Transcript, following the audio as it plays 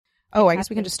Oh, I guess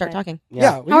we can just start talking.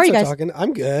 Yeah, we How are can you start guys? talking.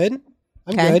 I'm good.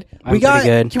 I'm Okay. good. I'm pretty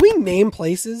good. Can we name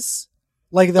places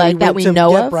like that? Like we that went we to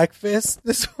know get of? breakfast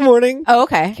this morning. Oh,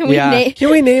 okay. Can we Yeah. name?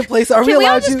 Can we name places? Are we Can we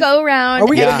allowed all just to go around Are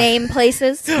we and gonna- name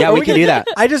places? Yeah, we can do that.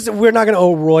 We're not going to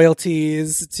owe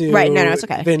royalties to Right, no, it's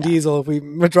okay. Vin Diesel if we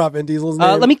drop Vin Diesel's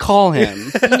name. Let me call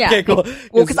him. Yeah. Okay, cool.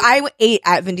 Well, because I ate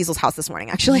at Vin Diesel's house this morning,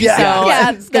 actually. Yeah. So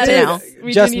Yeah, it's good to that know. is-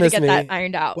 We Just do need to missed get me. that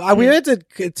ironed out. Well, we went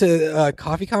to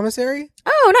Coffee Commissary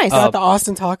Oh, nice. Oh. at the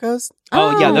Austin Tacos.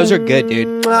 Oh, yeah, those are good,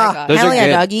 dude. Mwah. Those Hell are yeah,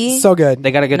 good. doggy. So good.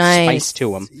 They got a good Nice. spice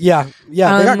to them. Yeah, they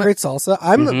got Um, great salsa.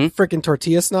 I'm a Mhm. freaking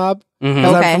tortilla snob Mhm.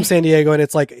 because Okay. I'm from San Diego, and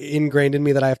it's like ingrained in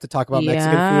me that I have to talk about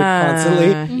Mexican food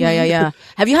constantly. Yeah.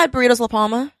 Have you had burritos La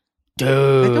Palma? I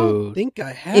don't Dude. think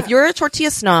I have. If you're a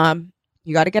tortilla snob,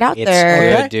 you got to get out It's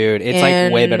there. good, dude. It's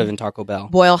like way And- better than Taco Bell.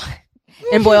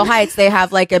 In Boyle Heights, they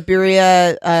have like a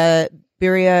birria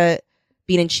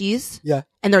bean and cheese. Yeah.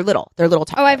 And they're little. They're little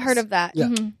tacos. Oh, I've heard of that. Yeah.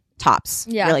 Mhm. tops.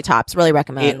 Yeah. Really tops. Really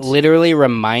recommend. It literally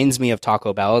reminds me of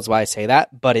Taco Bell, is why I say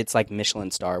that, but it's like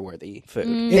Michelin star worthy food.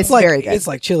 Mm. It's very good. It's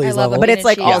like Chili's I love level. it. but it's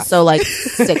like Yeah. also like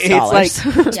 $6. It's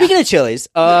like, speaking of Chili's,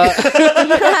 Callie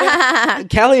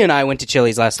and I went to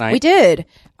Chili's last night. We did.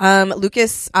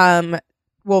 Lucas,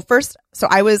 well, first, so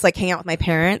I was like hanging out with my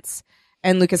parents,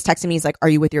 and Lucas texted me. He's like, "Are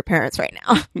you with your parents right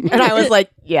now?" And I was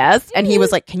like, "Yes." And he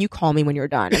was like, "Can you call me when you're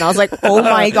done?" And I was like, "Oh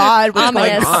my god, what's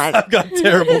going Ominous. on?" I've got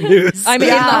terrible news. I'm in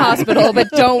the hospital, but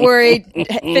don't worry.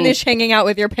 Finish hanging out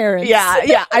with your parents.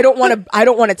 Yeah. I don't want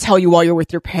to tell you while you're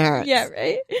with your parents. Yeah,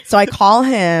 right? So I call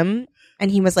him, and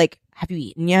he was like, "Have you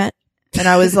eaten yet?" And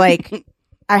I was like,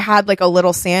 "I had like a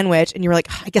little sandwich," and you were like,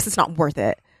 "I guess it's not worth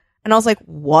it." And I was like,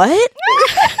 "What?"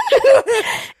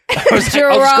 I was like,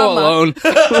 I'll just go Drama. alone.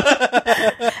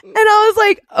 And I was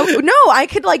like, "Oh no, I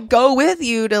could like go with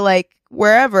you to like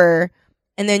wherever."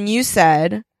 And then you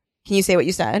said, "Can you say what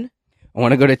you said?" I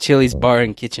want to go to Chili's bar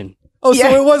and kitchen. Oh, so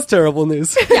Yeah. it was terrible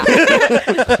news.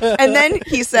 And then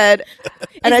he said,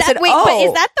 and I said, wait, "Oh, but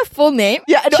is that the full name?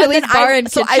 yeah?" And Chili's then Bar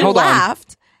and so Kitchen. I Hold on.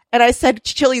 laughed, and I said,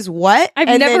 "Chili's what?" I've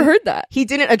And never then heard that. He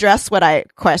didn't address what I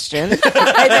questioned, and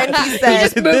then he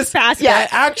said, Move past Yeah.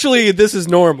 it. Actually, this is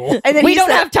normal. and then We he don't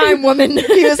said- have time, woman.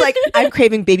 He was like, "I'm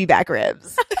craving baby back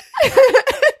ribs."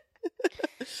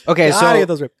 Okay, Gotta so get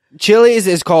those ripped. Chili's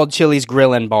is called Chili's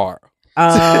Grill and Bar.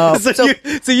 Oh,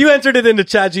 so you entered it into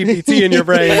ChatGPT in your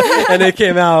brain, and it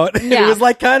came out. And Yeah. it was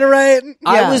like kind of right.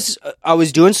 Yeah. I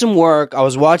was doing some work. I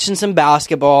was watching some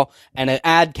basketball, and an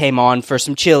ad came on for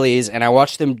some Chili's, and I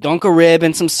watched them dunk a rib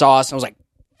in some sauce. And I was like,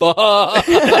 "Fuck!"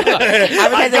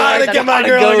 I gotta get my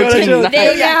girl to go to tonight. Chili's.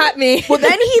 They got me. well,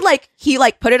 then he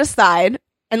put it aside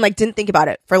and like didn't think about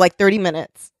it for like 30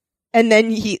 minutes, and then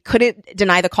he couldn't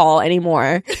deny the call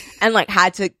anymore, and like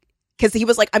had to because he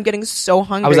was like, "I'm getting so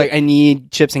hungry." I was like, I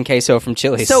need chips and queso from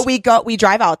Chili's. so we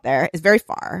drive out there. It's very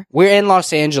far. We're in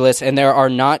Los Angeles, and there are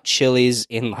not Chili's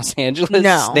in Los Angeles.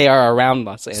 No. They are around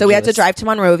Los Angeles. So we had to drive to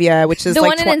Monrovia, which is The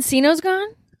like one in Encino's gone?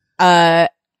 I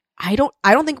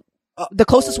don't think the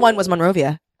closest one was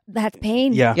Monrovia. That's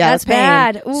pain. Yeah. Yeah, That's pain.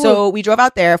 bad. Ooh. So we drove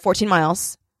out there 14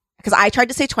 miles because I tried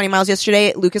to say 20 miles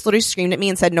yesterday. Lucas literally screamed at me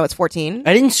and said, "No, it's 14."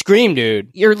 I didn't scream, dude.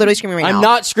 You're literally screaming right now. I'm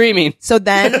not screaming. So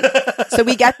then, so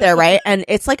we get there, right? And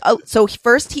it's like, so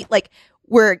first he like,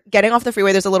 we're getting off the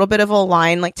freeway. There's a little bit of a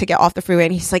line like to get off the freeway.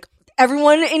 And he's like,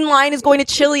 everyone in line is going to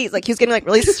Chili's. Like he was getting like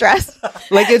really stressed.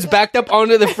 Like it's backed up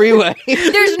onto the freeway.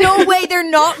 There's no way they're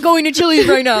not going to Chili's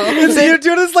right now. So you're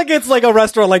doing this like it's like a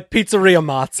restaurant like Pizzeria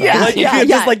Mazza. Yeah, like, yeah, it's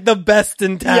yeah. just like the best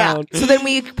in town. So then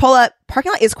we pull up.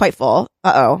 Parking lot is quite full.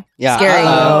 Uh-oh. Yeah. Scary.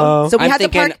 Uh-oh. So we I'm had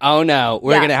thinking, to park. oh no,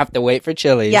 we're Yeah. gonna have to wait for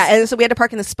Chili's. Yeah. And so we had to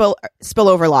park in the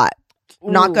spillover lot.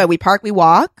 Not good. We park, we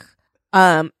walk.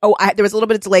 There was a little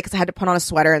bit of delay because I had to put on a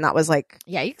sweater, and that was like,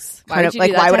 Yikes. Kind of you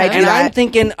like, do that why to would I him? do And that? I'm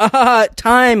thinking,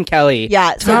 time, Kelly.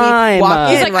 yeah. So Time. we walk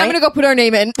He's He's in, like, right? I'm going to go put our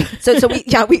name in. So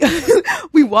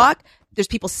we walk. There's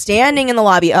people standing in the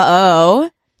lobby.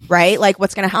 Right? Like,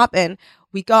 what's going to happen?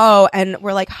 We go and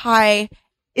we're like, "Hi,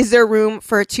 is there room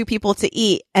for 2 people to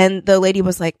eat?" And the lady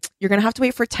was like, "You're going to have to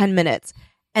wait for 10 minutes."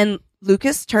 And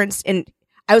Lucas turns and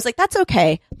I was like, "That's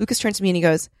okay." Lucas turns to me and he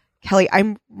goes, "Kelly,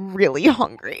 I'm really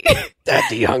hungry."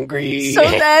 Daddy hungry. So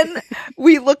then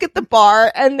we look at the bar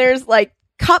and there's like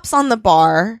cups on the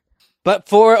bar. But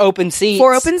 4 open seats.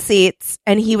 4 open seats.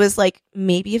 And he was like,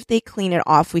 maybe if they clean it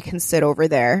off, we can sit over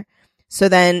there. So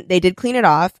then they did clean it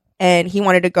off and he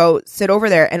wanted to go sit over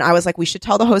there. And I was like, we should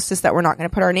tell the hostess that we're not going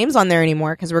to put our names on there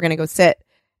anymore because we're going to go sit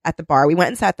at the bar. We went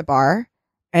and sat at the bar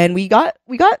and we got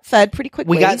fed pretty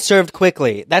quickly. We got served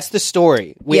quickly. That's the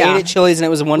story. We Yeah. ate at Chili's and it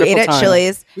was a We wonderful ate time. at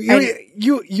Chili's.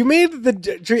 You made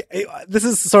the. This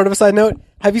is sort of a side note.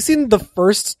 Have you seen the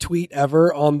first tweet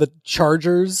ever on the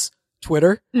Chargers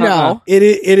Twitter? No. It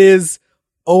is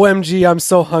OMG, I'm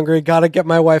so hungry. Gotta get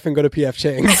my wife and go to PF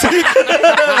Chang's.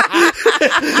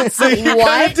 So he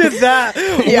kind of did that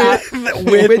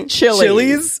with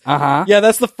Chili's. Uh-huh. Yeah,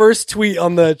 that's the first tweet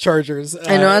on the Chargers.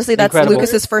 And honestly, that's incredible.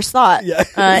 Lucas's first thought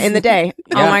in the day.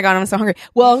 Oh my God, I'm so hungry.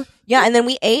 Well, yeah, and then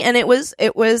we ate, and we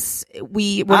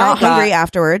were not hungry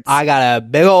afterwards. I got a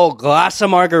big old glass of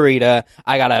margarita.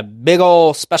 I got a big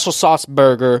old special sauce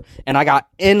burger, and I got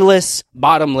endless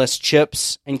bottomless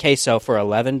chips and queso for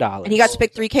 $11. And he got to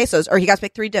pick 3 quesos, or he got to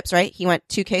pick 3 dips, right? He went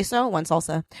 2 queso, 1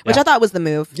 salsa, which I thought was the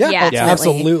move. Yeah. ultimately.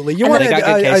 Absolutely. You And wanted then they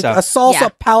got good queso. a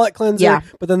salsa palate cleanser, Yeah.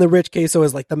 but then the rich queso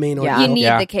is like the main Yeah. ordeal. You need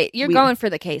Yeah. the case. You're going for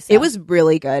the queso. It was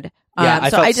really good. Yeah, I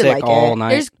so felt I did sick like all it. night.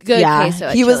 There's good queso.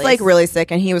 At He was Chili's. like really sick,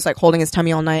 and he was like holding his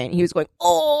tummy all night, and he was going,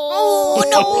 "Oh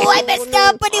no, I messed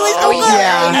up, but it was so good."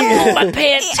 I pulled my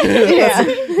pants.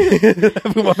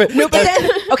 No, but then,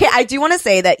 okay, I do want to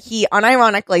say that he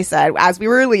unironically said as we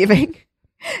were leaving,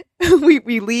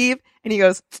 we leave, and he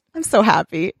goes, "I'm so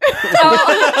happy."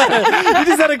 He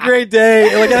just had a great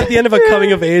day, like at the end of a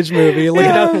coming of age movie,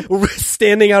 looking out,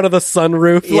 standing out of the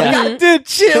sunroof, like I did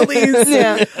Chili's.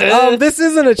 This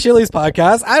isn't a Chili's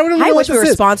podcast. I don't even know I what wish we this were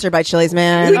is. sponsored by Chili's,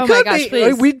 man. We Oh could my gosh, be.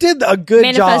 please. We did a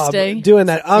good job Manifesting. doing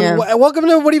that. Yeah. Welcome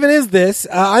to What Even Is This?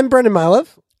 I'm Brendan Milev.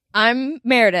 I'm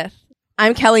Meredith.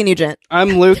 I'm Kelly Nugent.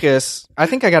 I'm Lucas. I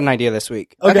think I got an idea this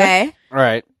week. Okay. All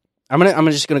right. I'm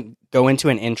just gonna go into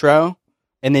an intro,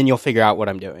 and then you'll figure out what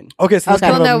I'm doing. Okay, so that's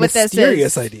Okay. kind We'll of know a what this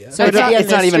mysterious is. idea. So It's not, a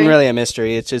it's not even mystery? really a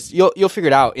mystery. It's just you'll figure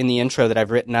it out in the intro that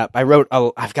I've written up.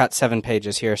 I've got 7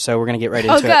 pages here, so we're gonna get right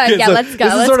into Oh, it. good. Yeah, So let's go.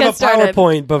 This is Let's sort get of a started.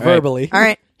 PowerPoint, but verbally. All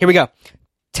right. Here we go.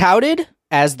 Touted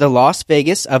as the Las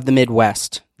Vegas of the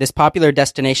Midwest, this popular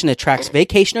destination attracts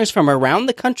vacationers from around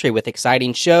the country with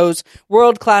exciting shows,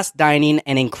 world-class dining,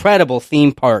 and incredible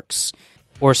theme parks.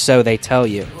 Or so they tell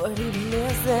you. What even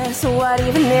is this? What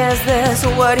even is this?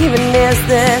 What even is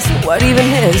this? What even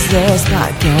is this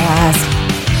podcast?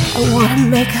 I want to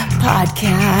make a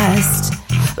podcast,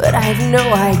 but I have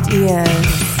no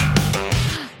ideas.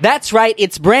 That's right,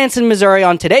 it's Branson, Missouri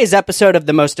on today's episode of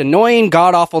the most annoying,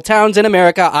 god-awful towns in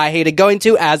America I hated going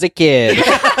to as a kid.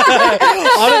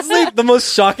 Honestly, the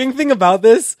most shocking thing about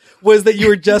this was that you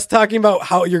were just talking about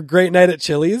how your great night at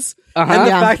Chili's, and the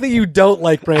Yeah. fact that you don't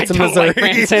like I Branson, don't Missouri. like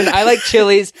Branson. I like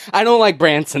Chili's. I don't like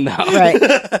Branson, though.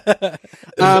 Right.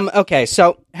 Okay,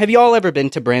 so have you all ever been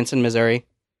to Branson, Missouri?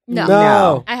 No.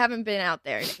 No. I haven't been out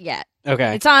there yet.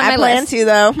 Okay. It's on I my plan list. to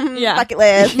though. Yeah. Bucket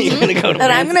list. You're gonna go to And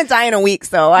I'm Branson. gonna die in a week,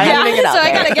 so I have to get out so I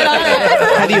there. gotta get on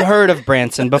it. Have you heard of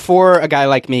Branson before a guy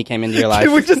like me came into your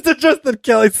life? we just addressed that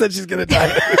Kelly said she's going to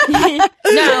die. No.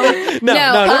 No,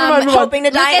 never mind. Move on. Hoping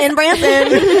to die in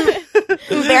Branson.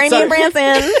 Bury me in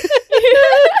Branson.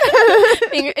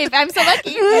 If I'm so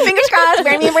lucky. Fingers crossed.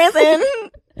 Bury me in Branson.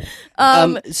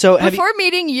 So have you, Before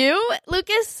meeting you,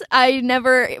 Lucas, I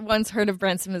never once heard of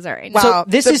Branson, Missouri. No. Wow.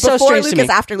 this The is so before strange to Lucas,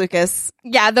 me. after Lucas.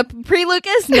 Yeah, the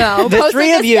pre-Lucas, no. the Post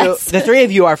three of Lucas, you, yes. the three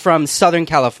of you are from Southern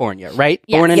California, right?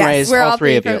 Yes. Born and Yes. raised, We're all all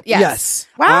three of from- you. Yes.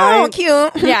 Wow, I- cute.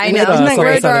 Yeah, I know. Isn't that We're somewhere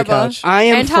on the adorable. couch? I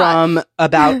am And hot. from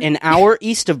about an hour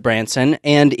east of Branson,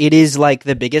 and it is like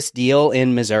the biggest deal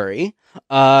in Missouri.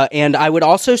 And I would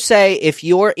also say if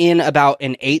you're in about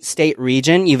an 8-state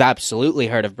region, you've absolutely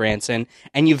heard of Branson,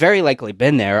 and you've very likely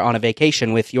been there on a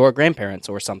vacation with your grandparents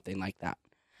or something like that.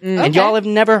 And Okay. y'all have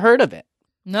never heard of it.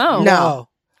 No. No.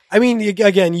 I mean,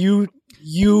 again,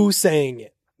 you saying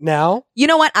it now. You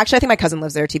know what? Actually, I think my cousin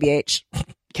lives there, TBH.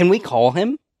 Can we call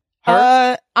him?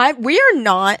 Her? We are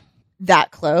not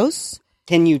that close.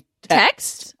 Can you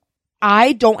Text?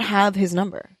 I don't have his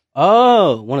number.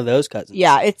 Oh, one of those cousins.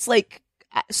 Yeah, it's like,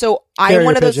 so I am Carrier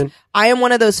one of those. pigeon. I am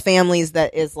one of those families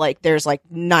that is like, there's like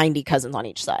 90 cousins on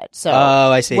each side. So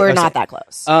Oh, I see. we're I see. not that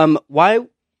close. Why?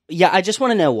 Yeah, I just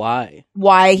want to know why.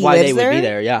 Why he Why lives they there? would be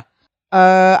there? Yeah.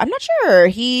 I'm not sure.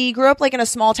 He grew up like in a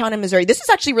small town in Missouri. This is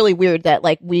actually really weird that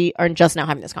like we are just now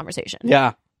having this conversation.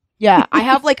 Yeah. Yeah, I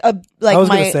have like a like I was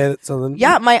going my to say that something.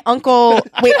 yeah my uncle.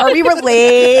 Wait, are we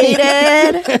related?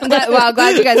 Wow,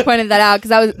 glad you guys pointed that out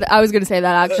because I was going to say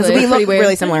that actually. So we It's look pretty weird.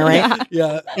 really similar, right?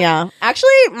 Yeah. Yeah. Actually,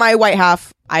 my white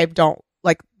half, I don't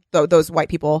like those white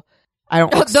people. I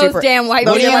don't look Those super. damn white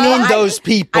Those What do you people. mean I- those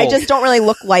people? I just don't really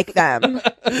look like them.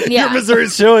 Yeah. Your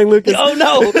Missouri's showing, Lucas. Oh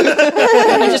no!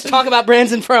 Let me just talk about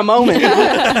Branson for a moment.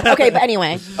 Okay, but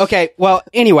anyway, Okay, well,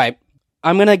 anyway,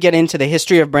 I'm gonna get into the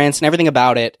history of Branson, everything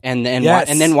about it, and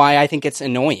Yes. then why I think it's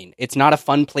annoying. It's not a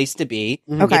fun place to be.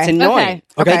 Okay. It's annoying.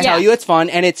 Okay. They tell you it's fun,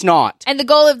 and it's not. And the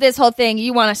goal of this whole thing,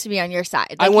 you want us to be on your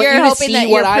side. I Like, want you're you to hoping see that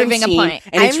what you're I'm proving a seeing, point.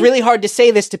 and it's I'm- really hard to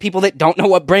say this to people that don't know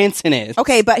what Branson is.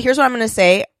 okay, but here's what I'm going to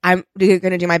say. I'm going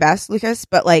to do my best, Lucas,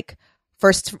 but like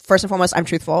first and foremost, I'm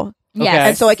truthful. Yes. Okay.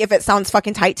 And so like if it sounds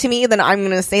fucking tight to me, then I'm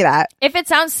going to say that. If it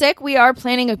sounds sick, we are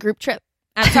planning a group trip.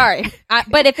 I'm sorry.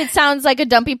 But if it sounds like a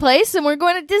dumpy place, then we're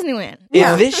going to Disneyland.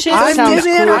 If this shit I'm sounds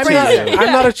Disney cool and to you.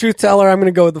 I'm not a truth teller. I'm going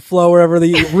to go with the flow wherever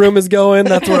the room is going.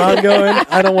 That's where I'm going.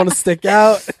 I don't want to stick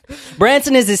out.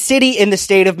 Branson is a city in the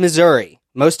state of Missouri.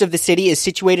 Most of the city is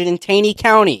situated in Taney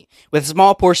County, with a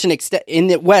small portion in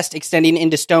the west extending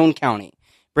into Stone County.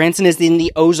 Branson is in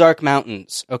the Ozark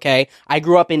Mountains, okay? I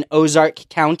grew up in Ozark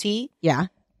County. Yeah.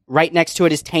 Right next to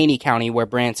it is Taney County, where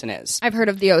Branson is. I've heard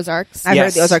of the Ozarks. I've heard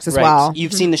of the Ozarks as right. well.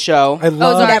 You've seen the show. I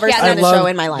love. Ozark, Never yeah, seen I a love show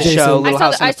in my life. The show, Jason. Little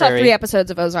House on I the saw Prairie. 3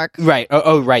 episodes of Ozark. Right.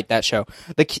 Oh, right. That show.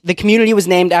 The community was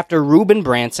named after Reuben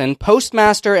Branson,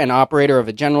 postmaster and operator of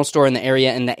a general store in the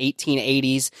area in the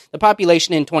 1880s. The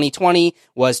population in 2020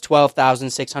 was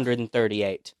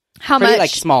 12,638. How Pretty much? like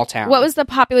small town. What was the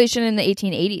population in the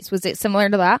 1880s? Was it similar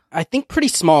to that? I think pretty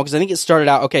small because I think it started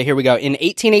out. Okay, here we go. In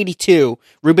 1882,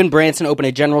 Reuben Branson opened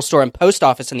a general store and post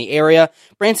office in the area.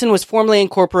 Branson was formally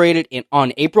incorporated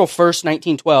on April 1st,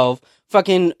 1912.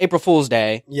 Fucking April Fool's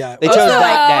Day. Yeah. They chose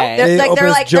that day. They They're open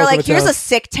like, this joke in the here's town. a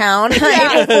sick town.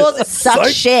 April Fools, it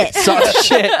sucks shit. Sucks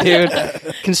shit, dude.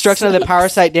 Construction of the power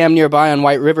site dam nearby on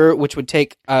White River, which would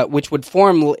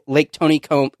form Lake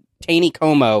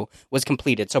Taneycomo, was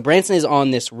completed. So Branson is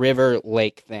on this river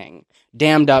lake thing,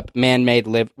 dammed up, man-made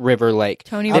river lake.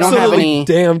 Tony They don't have Absolutely any.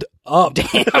 damned up.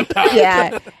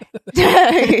 Yeah.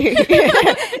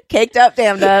 Caked up,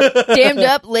 damned up. Dammed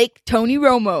up Lake Tony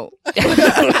Romo.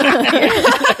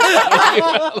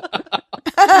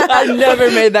 I never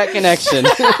made that connection.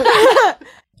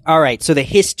 All right, so the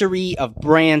history of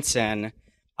Branson.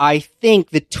 I think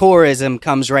the tourism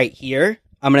comes right here.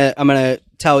 I'm gonna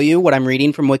tell you what I'm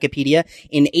reading from Wikipedia.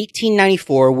 In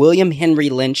 1894, William Henry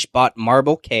Lynch bought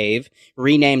Marble Cave,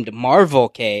 renamed Marvel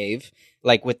Cave,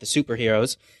 like with the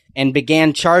superheroes, and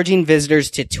began charging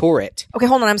visitors to tour it. Okay,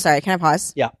 hold on. I'm sorry. Can I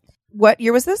pause? Yeah. What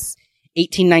year was this?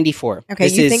 1894. Okay,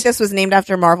 you think this was named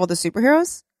after Marvel the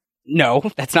superheroes? No,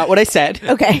 that's not what I said.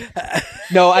 Okay.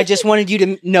 No, I just wanted you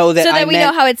to know that So that I we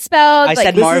meant, know how it's spelled. I like,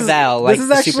 said This is- Marvel, like this is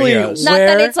the actually superheroes. not where-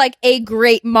 that it's like a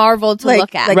great marvel to Like-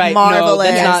 look at. like- Right, marvelous.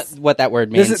 no, that's not what that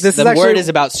word means. This is the actually- word is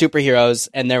about superheroes,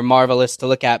 and they're marvelous to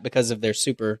look at because of their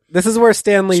super. This is where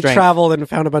Stan Lee Strength. traveled and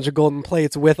found a bunch of golden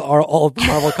plates with all of the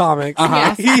Marvel comics.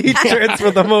 Uh-huh. He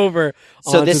transferred them over.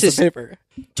 So onto this some is- paper.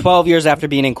 12 years after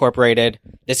being incorporated,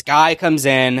 this guy comes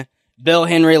in, Bill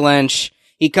Henry Lynch.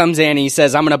 He comes in, he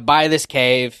says, I'm going to buy this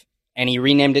cave, and he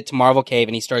renamed it to Marvel Cave,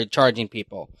 and he started charging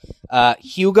people.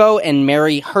 Hugo and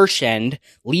Mary Hershend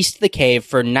leased the cave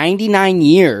for 99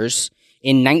 years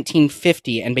in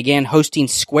 1950 and began hosting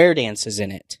square dances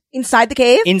in it. Inside the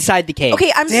cave? Inside the cave.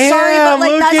 Okay, I'm Damn, sorry, but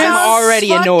like that Lucas. sounds I'm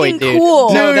already annoyed, fucking dude.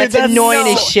 cool. No, that's annoying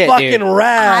so as shit, fucking dude.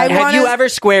 rad. I Have you wanna- ever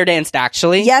square danced,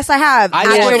 actually? Yes, I have. I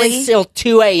was actually. until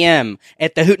 2 a.m.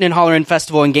 at the Hootin' and Hollerin'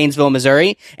 Festival in Gainesville,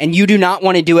 Missouri, and you do not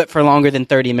want to do it for longer than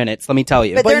 30 minutes, let me tell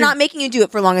you. But they're not making you do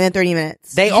it for longer than 30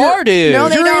 minutes. They are, dude. No,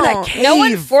 they You're in a don't. cave. No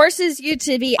one forces you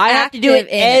to be I have to do it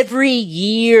active in every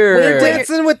year. We're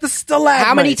dancing with the stalagmites.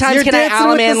 How many times You're can an dancing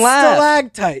with Alaman the laugh?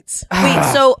 stalactites.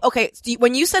 Wait, so, okay, so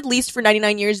when you said leased for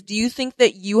 99 years, do you think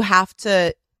that you have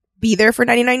to be there for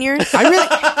 99 years?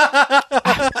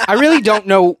 I really don't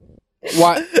know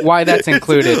why that's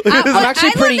included. I'm actually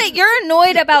I pretty. love that you're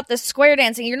annoyed about the square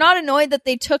dancing. You're not annoyed that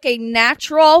they took a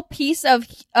natural piece of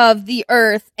the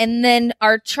earth and then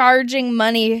are charging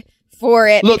money for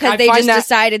it Look, because I they find just that-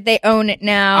 decided they own it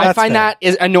now. I That's find fair. that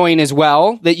is annoying as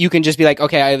well. That you can just be like,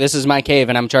 okay, this is my cave,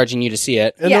 and I'm charging you to see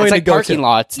it. Annoying It's to like go parking to.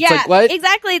 lots. It's yeah, like what?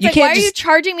 exactly. It's You like, can't why are you just-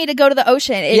 charging me to go to the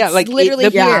ocean? It's yeah, like literally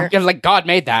yeah. here. Like God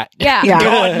made that. Yeah. Yeah.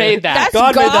 God made that. That's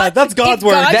God made that. That's God's if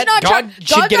word. God's That not God should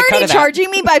God's get a cut already of that.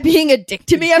 charging me by being a dick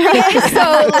to me every day.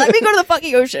 So let me go to the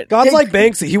fucking ocean. God's like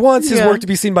Banksy. He wants his Yeah. work to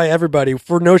be seen by everybody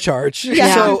for no charge.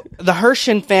 Yeah. So the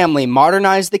Herschen family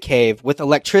modernized the cave with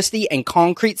electricity and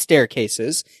concrete staircases,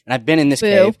 and I've been in this Boo.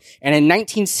 cave. And in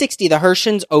 1960, the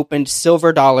Herschens opened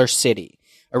Silver Dollar City,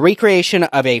 a recreation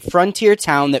of a frontier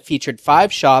town that featured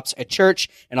 5 shops, a church,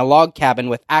 and a log cabin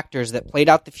with actors that played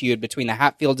out the feud between the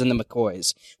Hatfields and the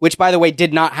McCoys, which, by the way,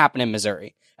 did not happen in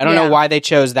Missouri. I don't Yeah. know why they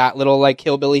chose that little like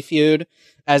hillbilly feud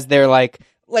as their like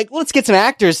let's get some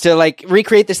actors to like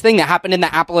recreate this thing that happened in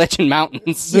the Appalachian Mountains,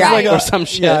 This is like or a- some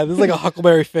shit. Yeah, this is like a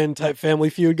Huckleberry Finn type family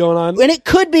feud going on. And it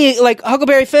could be like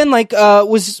Huckleberry Finn,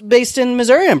 was based in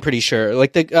Missouri. I'm pretty sure.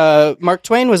 Like the Mark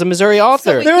Twain was a Missouri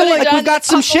author. we could've like done we've got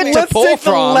some shit to Let's pull take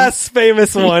the from. less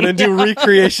famous one and do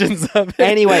recreations of it.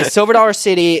 Anyway, Silver Dollar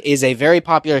City is a very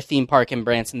popular theme park in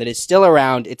Branson that is still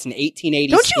around. It's an 1880s.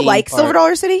 Don't you theme like park. Silver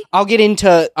Dollar City? I'll get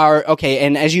into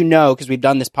and as you know, because we've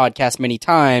done this podcast many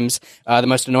times, the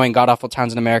most most annoying god-awful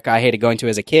towns in America I hated going to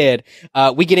as a kid,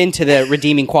 we get into the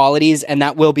redeeming qualities, and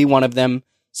that will be one of them.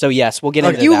 So yes, we'll get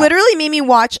into You that. literally made me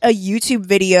watch a YouTube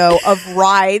video of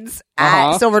rides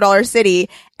at Silver Dollar City.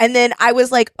 And then I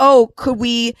was like, oh, could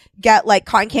we get like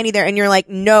cotton candy there? And you're like,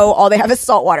 no, all they have is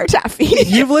saltwater taffy.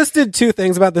 You've listed 2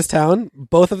 things about this town.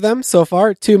 Both of them so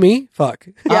far, to me, fuck.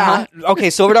 Yeah. Okay,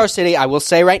 Silver Dollar City, I will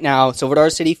say right now, Silver Dollar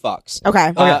City fucks.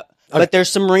 Okay. But there's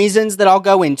some reasons that I'll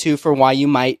go into for why you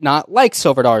might not like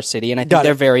Silver Dollar City, and I think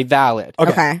they're very valid.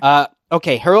 Okay.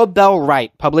 Okay, Harold Bell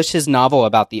Wright published his novel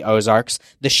about the Ozarks,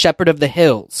 The Shepherd of the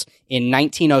Hills, in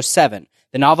 1907.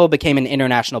 The novel became an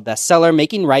international bestseller,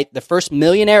 making Wright the first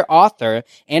millionaire author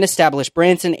and established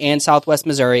Branson and Southwest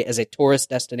Missouri as a tourist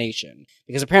destination.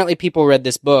 Because apparently people read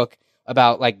this book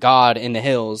about like God in the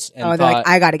hills and they're thought, like,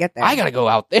 I gotta get there. I gotta go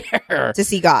out there to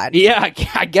see God. Yeah,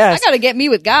 I guess. I gotta get me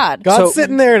with God. God's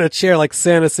sitting there in a chair like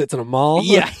Santa sits in a mall.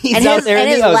 Yeah, he's And out his, there in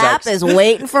and his the lap Ozarks. is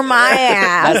waiting for my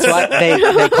ass. That's what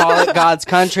they call it. God's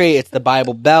country. It's the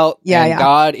Bible Belt. Yeah, and yeah.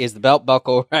 God is the belt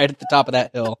buckle right at the top of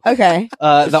that hill. Okay.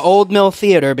 The Old Mill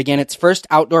Theater began its first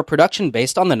outdoor production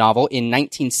based on the novel in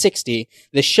 1960.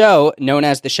 The show, known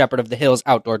as the Shepherd of the Hills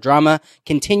outdoor drama,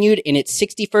 continued in its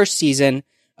 61st season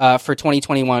for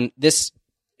 2021. This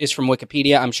is from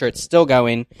Wikipedia. I'm sure it's still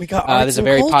going. We got arts This is a and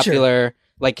very culture. popular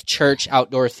like church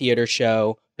outdoor theater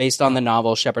show based on the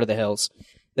novel Shepherd of the Hills.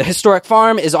 The historic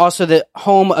farm is also the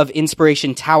home of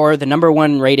Inspiration Tower, the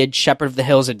 #1 rated Shepherd of the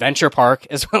Hills adventure park,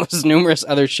 as well as numerous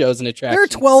other shows and There are attractions.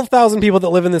 12,000 people that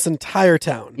live in this entire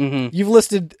town. Mm-hmm. You've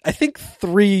listed, I think,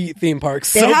 3 theme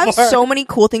parks They so have far. so many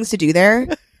cool things to do there.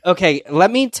 Okay,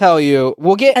 let me tell you,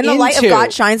 we'll get And the into... light of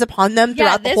God shines upon them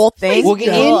throughout the this whole thing. We'll get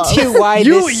Ugh. into why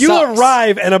You this sucks.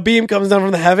 arrive and a beam comes down from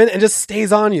the heaven and just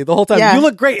stays on you the whole time. Yeah. You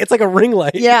look great. It's like a ring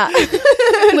light. Yeah.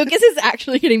 Lucas is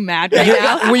actually getting mad right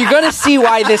now. Well, you're gonna see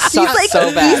why this He's sucks like,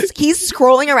 so bad. he's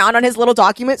scrolling around on his little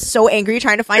document, so angry,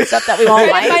 trying to find stuff that we won't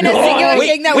Trying to find a like. singular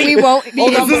thing that we won't be.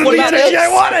 Hold on, but what about Energy this?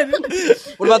 I wanted.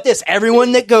 What about this?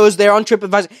 Everyone that goes there on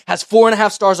TripAdvisor has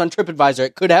 4.5 stars on TripAdvisor.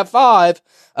 It could have 5.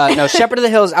 No, Shepherd of the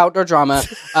Hills outdoor drama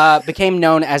became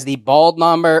known as the Bald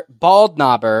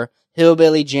Knobber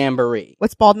Hillbilly Jamboree.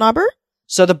 What's Bald Knobber?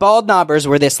 So the Bald Knobbers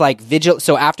were this like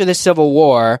so after the Civil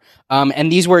War,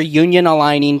 and these were Union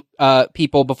aligning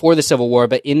people before the Civil War,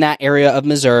 but in that area of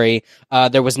Missouri,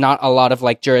 there was not a lot of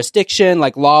like jurisdiction,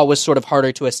 like law was sort of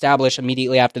harder to establish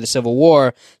immediately after the Civil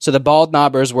War. So the Bald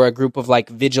Knobbers were a group of like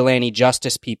vigilante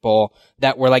justice people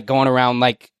that were like going around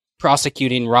like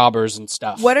prosecuting robbers and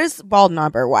stuff. What is Bald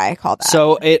Knobber? Why I call that?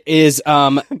 So it is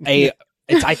I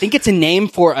think it's a name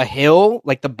for a hill,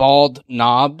 like the bald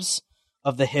knobs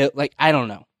of the hill. Like I don't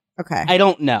know. Okay. I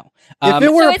don't know. If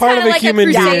it were So a it's part kind of of a like human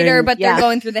a crusader, being, but Yeah. they're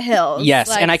going through the hills. Yes,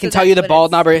 Like, and I can so tell you the that's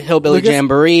Bald what Knobber Hillbilly Lucas?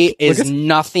 Jamboree is Lucas?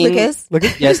 nothing.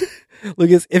 Lucas? Yes.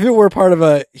 Lucas, if it were part of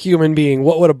a human being,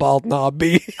 what would a bald knob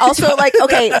be? Also, like,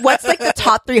 okay, what's like the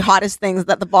top 3 hottest things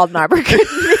that the Bald Knobber could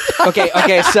make?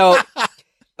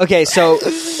 Okay, so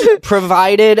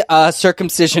provided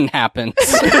circumcision happens,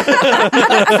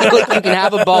 I feel like you can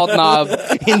have a bald knob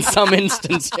in some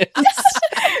instances.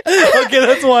 Okay,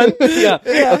 that's one.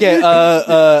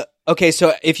 Yeah. Okay,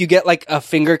 so if you get like a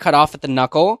finger cut off at the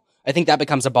knuckle, I think that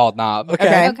becomes a bald knob.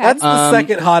 Okay. Okay. That's the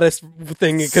second hottest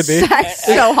thing it could be. That's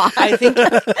so hot. I think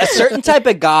a certain type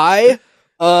of guy,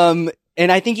 and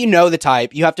I think you know the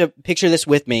type. You have to picture this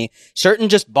with me. Certain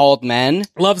just bald men,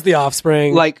 Loves The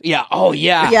Offspring. like yeah.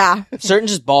 Yeah. Certain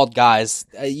just bald guys.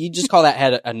 You just call that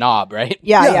head a knob, right?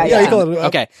 Yeah. you call it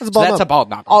Okay, that's a so bald that's knob. a bald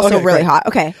knob. Also Okay, really great. hot.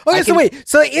 Okay. Okay, so wait.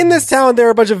 So in this town, there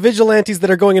are a bunch of vigilantes that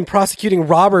are going and prosecuting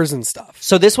robbers and stuff.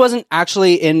 So this wasn't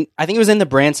actually I think it was in the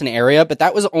Branson area, but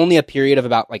that was only a period of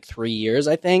about like 3 years,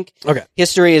 I think. Okay.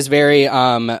 History is very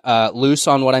loose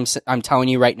on what I'm telling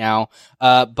you right now.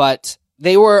 But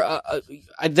they were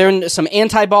there some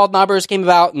anti-bald knobbers came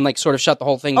about and like sort of shut the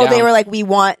whole thing Oh, down. they were like, we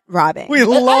want robbing. We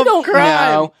love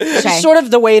crime. No. It's Okay. just sort of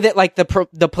the way that like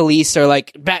the police are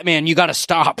like, Batman, you got to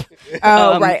stop.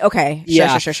 Oh, right. Okay.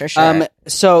 Sure.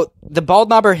 So the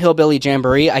Bald Knobber Hillbilly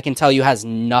Jamboree, I can tell you, has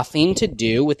nothing to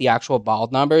do with the actual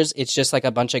bald knobbers. It's just like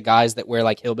a bunch of guys that wear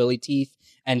like hillbilly teeth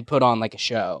and put on like a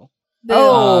show.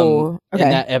 Oh,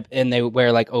 okay. And they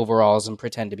wear like overalls and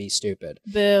pretend to be stupid.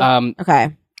 Boo.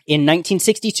 Okay. In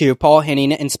 1962, Paul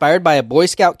Henning, inspired by a Boy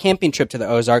Scout camping trip to the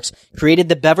Ozarks, created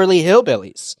the Beverly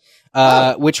Hillbillies,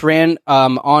 which ran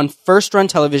on first run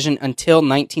television until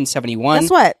 1971.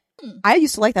 Guess what? I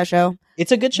used to like that show.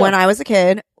 It's a good show. When I was a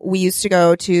kid, we used to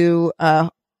go to, okay,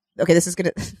 this is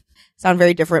going to sound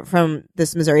very different from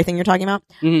this Missouri thing you're talking about,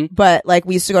 Mhm. but like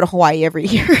we used to go to Hawaii every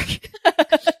year.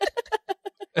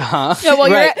 Huh? Yeah, well,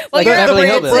 Right. you're Like at Beverly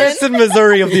Branson. Hillbillies. Branson,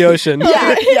 Missouri of the ocean.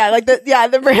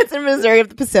 the Branson, Missouri of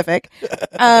the Pacific.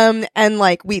 And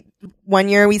like one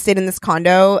year we stayed in this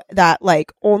condo that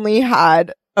like only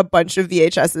had a bunch of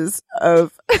VHSs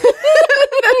of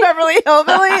the Beverly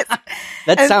Hillbillies.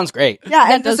 That And- sounds great. Yeah,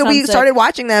 and does so we sound sick. started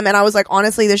watching them, and I was like,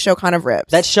 honestly, this show kind of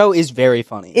rips. That show is very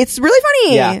funny. It's really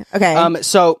funny. Yeah. Okay.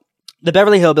 So the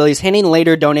Beverly Hillbillies, Henning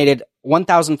later donated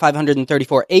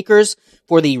 1,534 acres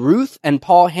for the Ruth and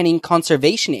Paul Henning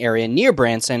Conservation Area near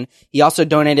Branson. He also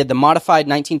donated the modified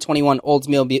 1921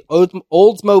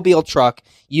 Oldsmobile truck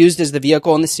used as the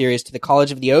vehicle in the series to the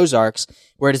College of the Ozarks,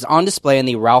 where it is on display in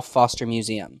the Ralph Foster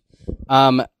Museum.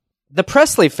 The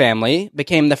Presley family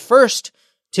became the first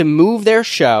to move their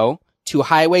show to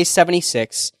Highway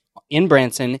 76 in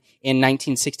Branson in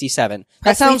 1967. That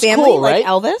Presley sounds family, cool, like right?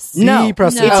 Elvis? No, The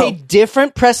Presley. it's No. a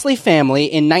different Presley family.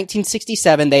 In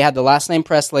 1967, they had the last name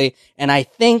Presley, and I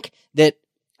think that,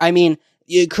 I mean,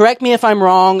 you correct me if I'm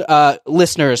wrong,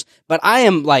 listeners, but I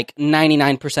am like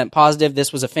 99% positive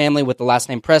this was a family with the last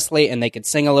name Presley, and they could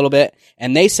sing a little bit,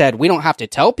 and they said, we don't have to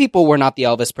tell people we're not the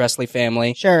Elvis Presley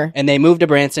family. Sure. And they moved to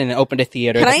Branson and opened a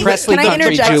theater, Can the I, Presley can I Country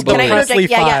interject? Jubilee. Can I interject? Presley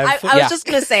Yeah. I Five. was Yeah. just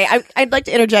going to say, I'd like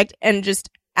to interject and just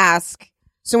ask.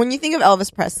 So when you think of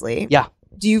Elvis Presley, Yeah.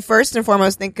 do you first and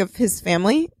foremost think of his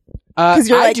family? I 'Cause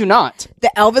you're like- do not. The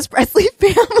Elvis Presley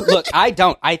family? Look, I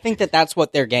don't. I think that that's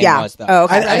what their game Yeah. was, though. Oh,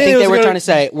 okay. I I think think it they was were gonna- trying to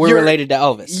say we're you're- related to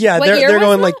Elvis. Yeah, What they're year they're was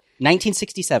going that? like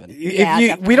 1967.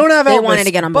 we don't have They Elvis, wanted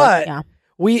to get on board, but yeah.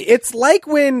 it's like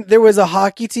when there was a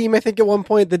hockey team, I think at one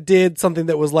point, that did something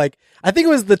that was like, I think it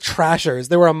was the Trashers.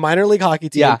 They were a minor league hockey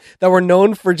team Yeah. that were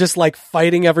known for just like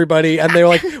fighting everybody, and they were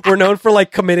like were known for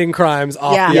like committing crimes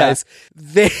off Yeah. the Yeah. ice.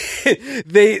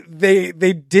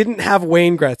 They didn't have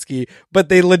Wayne Gretzky, but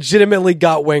they legitimately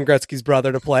got Wayne Gretzky's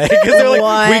brother to play because they're like,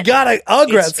 What? we got a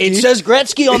Gretzky. It says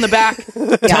Gretzky on the back.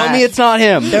 Tell me it's not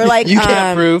him. They're like, you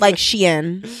can't prove. like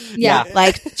Sheehan. Yeah.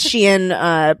 Like Sheehan,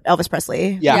 Elvis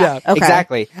Presley. yeah, Okay.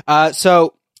 exactly.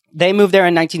 So they moved there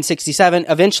in 1967.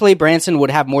 Eventually, Branson would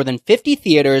have more than 50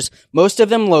 theaters, most of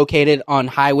them located on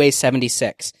Highway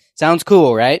 76. Sounds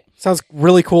cool, right? Sounds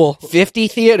really cool. 50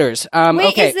 theaters. Wait,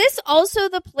 Okay. is this also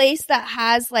the place that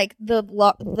has like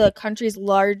the country's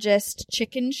largest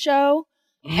chicken show?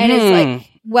 And it's like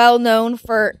well known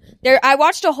for there. I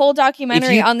watched a whole If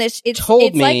documentary you on this. It's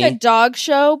told like me- a dog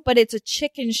show, but it's a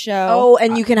chicken show. Oh,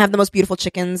 and you can have the most beautiful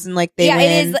chickens, and like they yeah,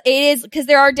 win. it is because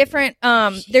there are different.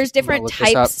 There's different look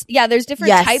this types. Yeah, there's different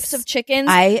Yes. types of chickens.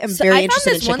 I am very I found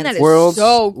interested this in one chickens. that is World's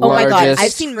so Oh my god, largest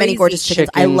I've seen many crazy gorgeous chickens.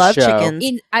 I chicken love show.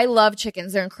 chickens. I love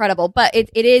chickens. They're incredible. But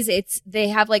it's they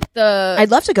have like the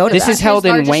I'd love to go to This that. is held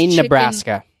in largest Wayne, chicken-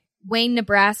 Nebraska. Wayne,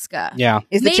 Nebraska. Yeah.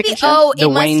 Is the Maybe, chicken show? oh, The it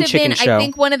must Wayne have Chicken been. Show. I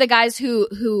think one of the guys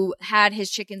who had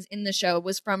his chickens in the show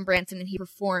was from Branson, and he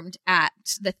performed at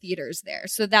the theaters there.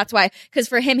 So that's why. Because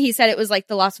for him, he said it was like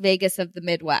the Las Vegas of the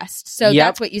Midwest. So Yep.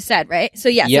 that's what you said, right? So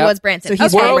yes, Yep. it was Branson. So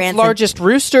he's okay. from World's Branson. largest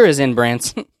rooster is in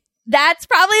Branson. That's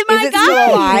probably my Is it guy.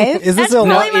 still alive? Is this That's a No,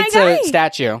 probably my it's guy. a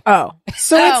statue. Oh,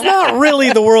 So it's not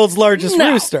really the world's largest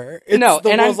No. rooster. It's No,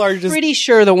 the and world's I'm largest. pretty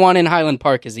sure the one in Highland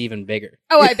Park is even bigger.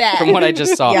 Oh, I bet. From what I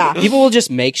just saw. Yeah. People will just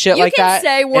make shit You like can that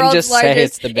say and world's just largest. say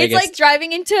it's the biggest. like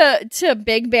driving to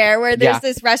Big Bear where there's Yeah.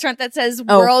 this restaurant that says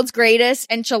Oh. world's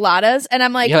greatest enchiladas, and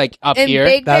I'm like, You're like up in here.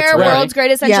 Big That's Bear, right. world's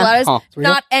greatest Yeah. enchiladas. Huh.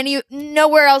 Not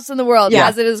nowhere else in the world Yeah.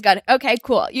 has it as good. Okay,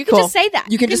 cool. You can Cool. just say that.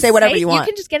 You can just say whatever you want. You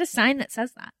can just get a sign that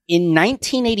says that. In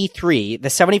 1983, the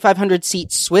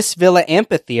 7,500-seat Swiss Villa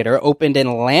Amphitheater opened in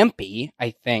Lampy,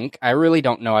 I think. I really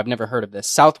don't know. I've never heard of this.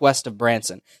 Southwest of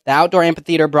Branson. The outdoor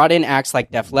amphitheater brought in acts like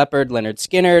Def Leppard, Leonard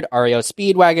Skinner, REO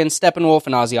Speedwagon, Steppenwolf,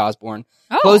 and Ozzy Osbourne.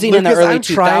 Closing in the Lucas, early I'm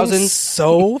trying 2000s.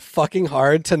 so fucking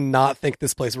hard to not think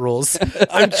this place rules.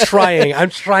 I'm trying. I'm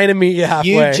trying to meet you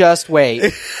halfway. You just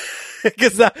wait.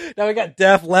 Because now we got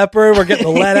Def Leppard, we're getting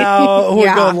the Let Out, we're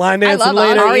Yeah. going line I dancing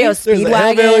love later. REO There's a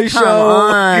Speedwagon, Hillbilly come show.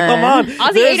 on. Come on.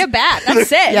 Ozzy There's- ate a bat.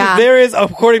 That's it. Yeah. There is,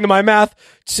 according to my math,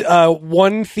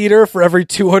 one theater for every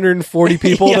 240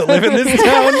 people that live in this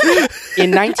town. In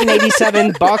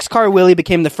 1987, Boxcar Willie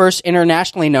became the first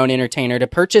internationally known entertainer to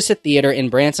purchase a theater in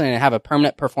Branson and have a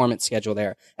permanent performance schedule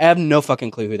there. I have no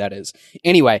fucking clue who that is.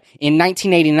 Anyway, in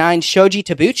 1989, Shoji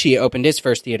Tabuchi opened his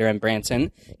first theater in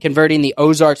Branson, converting the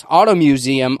Ozarks Auto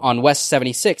Museum on West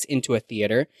 76 into a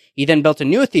theater. He then built a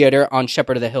new theater on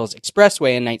Shepherd of the Hills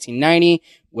Expressway in 1990,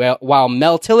 while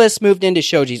Mel Tillis moved into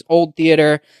Shoji's old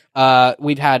theater.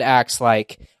 We've had acts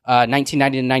like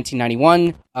 1990 to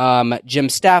 1991, Jim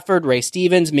Stafford, Ray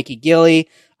Stevens, Mickey Gilley.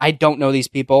 I don't know these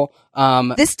people.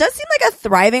 this does seem like a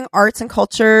thriving arts and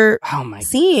culture Oh my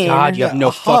scene. God, you have no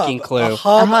A hub, fucking clue. A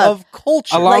hub A hub. of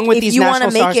culture. Along Like, with if these you national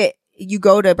wanna make stars. it, you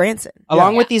go to Branson.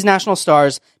 Along with these national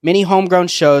stars, many homegrown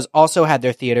shows also had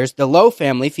their theaters. The Lowe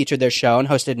family featured their show and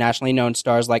hosted nationally known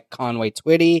stars like Conway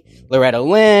Twitty, Loretta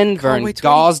Lynn, Vern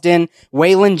Gosdin,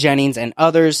 Waylon Jennings, and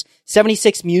others.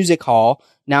 76 Music Hall,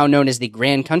 now known as the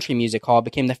Grand Country Music Hall,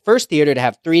 became the first theater to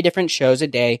have 3 different shows a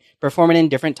day, performing in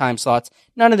different time slots.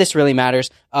 None of this really matters.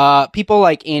 People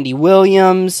like Andy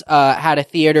Williams had a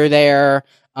theater there.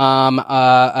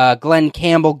 Glenn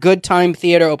Campbell Good Time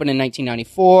Theater opened in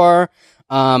 1994.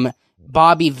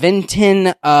 Bobby Vinton,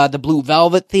 the Blue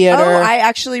Velvet Theater. Oh, I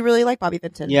actually really like Bobby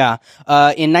Vinton. Yeah.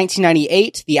 In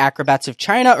 1998, the Acrobats of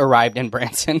China arrived in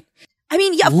Branson. I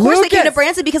mean, yeah, of course they came to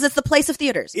Branson because it's the place of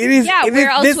theaters. It is. Yeah, where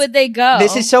else would they go?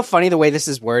 This is so funny the way this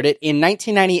is worded. In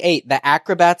 1998, the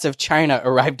Acrobats of China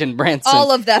arrived in Branson.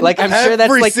 All of them. Like, I'm sure that's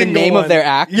Every like the single name one. of their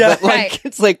act. Yeah. But like,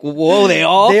 it's like, whoa, they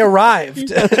arrived.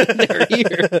 they're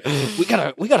here.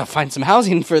 We gotta find some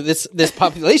housing for this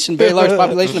population, very large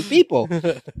population of people.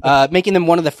 Making them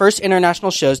one of the first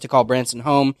international shows to call Branson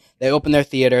home. They opened their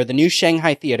theater, the New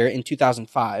Shanghai Theater, in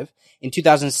 2005. In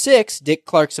 2006, Dick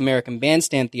Clark's American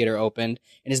Bandstand Theater opened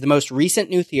and is the most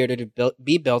recent new theater to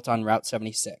be built on Route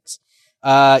 76.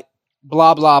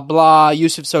 Blah, blah, blah.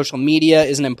 Use of social media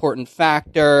is an important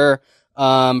factor.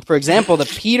 For example, the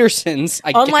Petersons...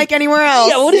 Unlike anywhere else.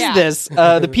 Yeah, what is this?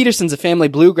 The Petersons, a family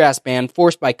bluegrass band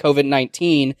forced by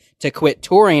COVID-19 to quit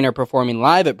touring or performing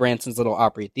live at Branson's Little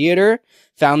Opry Theater,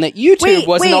 found that YouTube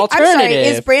was an alternative. I'm sorry.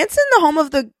 Is Branson the home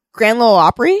of the Grand Ole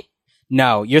Opry?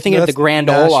 No, you're thinking of the Grand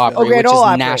Nashville. Ole Opry, Grand which Ole is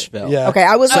Opry. Nashville. Yeah. Okay,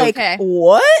 I was like, Okay.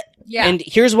 what? Yeah. And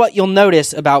here's what you'll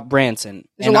notice about Branson.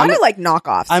 There's And a lot I'm- of like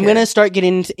knockoffs. I'm here. going to start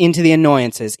getting into the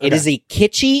annoyances. It is a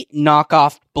kitschy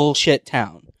knockoff bullshit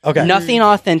town. Okay. Nothing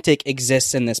authentic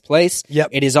exists in this place. Yep.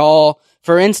 It is all,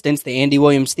 for instance, the Andy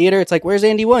Williams Theater. It's like, where's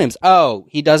Andy Williams? Oh,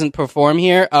 he doesn't perform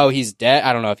here. Oh, he's dead.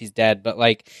 I don't know if he's dead, but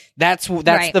like, that's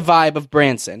Right. the vibe of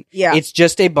Branson. Yeah. It's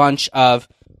just a bunch of,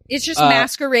 It's just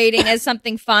masquerading as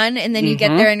something fun, and then you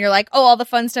get there and you're like, oh, all the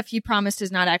fun stuff you promised is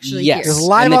not actually Yes. Because here.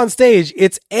 live And on stage,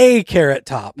 it's a Carrot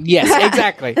Top. yes,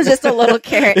 exactly. It's just a little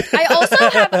carrot.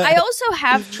 I also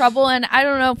have trouble, and I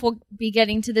don't know if we'll be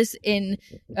getting to this in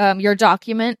your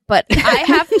document, but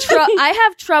I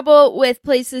have trouble with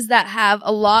places that have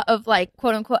a lot of like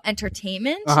quote unquote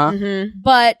entertainment, Uh-huh.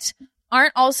 but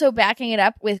aren't also backing it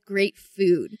up with great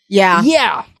food. Yeah.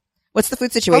 Yeah. What's the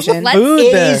food situation? Let's- Food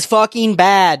It there. is fucking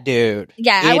bad, dude.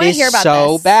 Yeah, I It wanna is hear about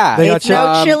so this. bad. They got It's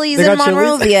no Chili's they in got Chili's?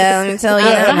 Monrovia, let me tell you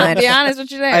that I'll much. be honest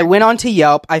with you there. I went onto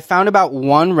Yelp. I found about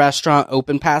one restaurant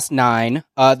open past 9.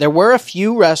 There were a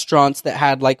few restaurants that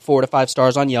had like 4 to 5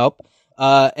 stars on Yelp.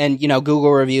 And you know,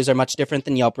 Google reviews are much different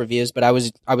than Yelp reviews, but I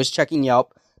was checking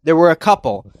Yelp. There were a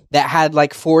couple that had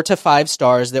like 4 to 5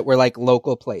 stars that were like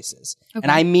local places. Okay.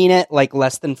 And I mean it, like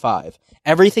less than 5.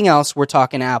 Everything else, we're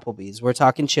talking Applebee's. We're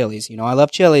talking Chili's. You know, I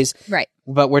love Chili's, Right.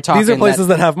 but we're talking These are places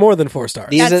that have more than 4 stars.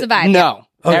 That's the vibe, No.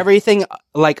 yeah. Everything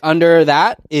like under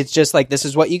that, it's just like, this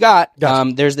is what you got.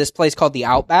 Gotcha. There's this place called the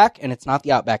Outback, and it's not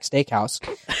the Outback Steakhouse.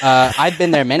 I've been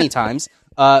there many times.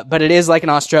 But it is like an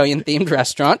Australian themed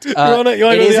restaurant. You wanna it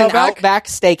go to is the an Outback? Outback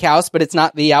Steakhouse, but it's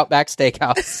not the Outback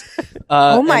Steakhouse.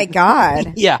 Oh my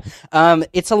God. Yeah.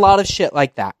 It's a lot of shit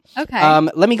like that. Okay.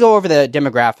 Let me go over the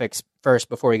demographics first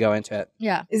before we go into it.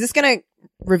 Yeah. Is this going to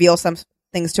reveal some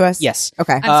things to us? Yes.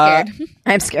 Okay. I'm scared.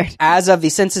 I'm scared. As of the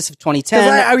census of 'Cause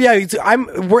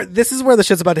 2010, this is where the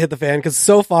shit's about to hit the fan, because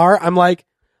so far, I'm like,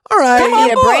 all right. Come on,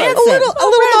 Branson. A little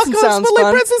Branson knockoffs, sounds but like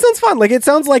fun. Branson sounds fun. Like, it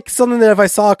sounds like something that if I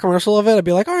saw a commercial of it, I'd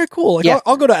be like, all right, cool. Like, Yeah.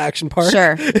 I'll go to Action Park.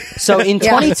 Sure. so in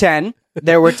Yeah. 2010,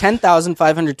 there were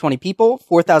 10,520 people,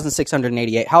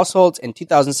 4,688 households, and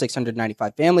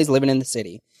 2,695 families living in the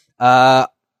city.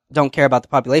 Don't care about the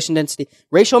population density.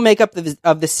 Racial makeup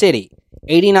of the city: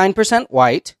 89%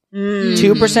 white,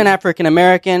 2% African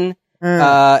American,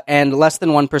 and less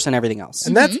than 1% everything else.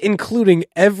 And that's including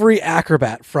every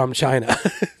acrobat from China.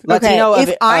 Latino if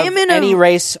of, I of am in a- any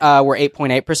race were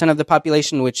 8.8% of the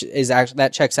population, which is actually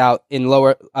that checks out in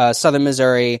lower southern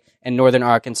Missouri and northern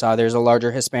Arkansas. There's a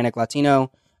larger Hispanic Latino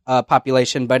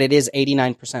population, but it is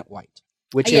 89% white,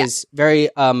 which Yeah. is very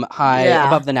high Yeah.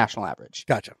 above the national average.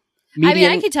 Gotcha. I mean, I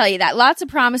Median- can tell you that. Lots of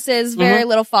promises, very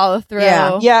little follow through.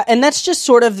 Yeah. yeah, and that's just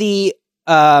sort of the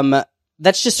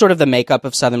makeup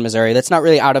of southern Missouri. That's not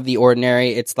really out of the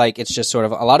ordinary. It's like, it's just sort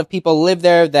of a lot of people live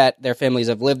there that their families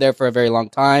have lived there for a very long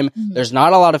time. There's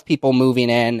not a lot of people moving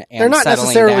in and They're not settling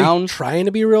necessarily down. trying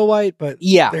to be real white, but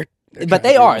Yeah. they're But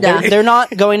they are. Yeah. They're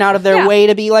not going out of their Yeah. way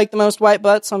to be like the most white,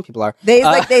 but some people are. They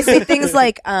say things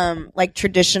like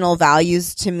traditional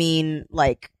values to mean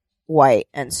like white,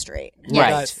 and straight.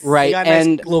 Right, They right. got nice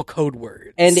And little code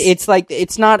words. And it's like,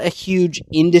 it's not a huge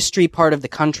industry part of the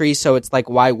country, so it's like,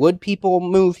 why would people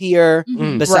move here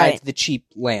besides Right. the cheap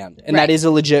land? And Right. that is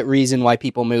a legit reason why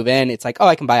people move in. It's like, oh,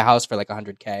 I can buy a house for like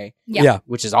 $100K, Yeah.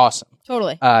 which is awesome.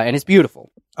 Totally. And it's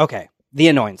beautiful. Okay, the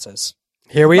annoyances.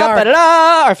 Here we are.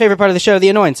 Ba-ba-da-da! Our favorite part of the show, the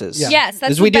annoyances. Yeah. Yes, that's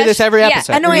Because we the do this best- every yeah.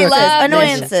 episode. Annoyances. Love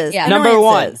Annoyances. Yeah. Number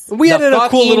one. Annoyances. We The added a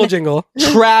cool fucking little jingle.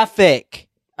 Traffic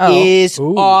Oh. is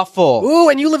Ooh. awful. Ooh,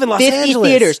 and you live in Los 50 Angeles.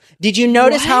 theaters. Did you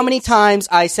notice how What? many times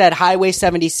I said Highway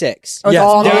 76? It's Yes.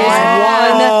 all There is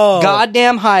Wow. one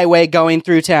goddamn highway going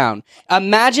through town.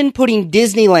 Imagine putting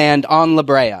Disneyland on La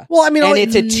Brea. Well, I mean, and like-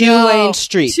 it's a two-lane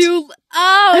street.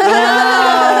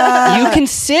 Oh. You can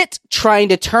sit trying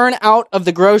to turn out of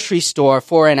the grocery store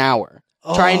for an hour,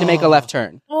 trying to make a left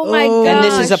turn. Oh my Oh. god. And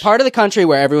this is a part of the country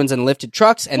where everyone's in lifted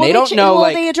trucks, and they don't know,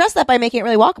 they address that by making it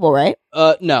really walkable, right?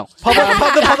 no.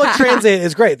 Public transit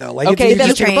is great though. Like, Okay, it's, the you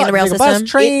just take a train, bus, the rail take a bus, system.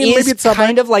 train, It maybe is it's subway.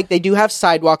 kind of like they do have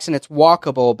sidewalks and it's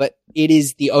walkable, but it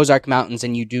is the Ozark Mountains,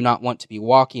 and you do not want to be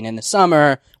walking in the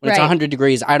summer when it's Right. 100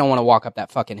 degrees. I don't want to walk up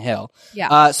that fucking hill.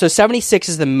 Yeah. So 76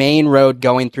 is the main road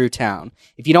going through town.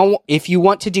 If you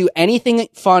want to do anything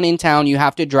fun in town, you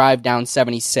have to drive down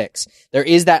 76. There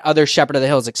is that other Shepherd of the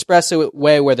Hills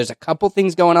Expressway where there's a couple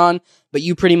things going on, but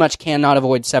you pretty much cannot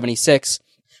avoid 76.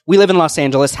 We live in Los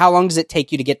Angeles. How long does it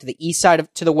take you to get to the east side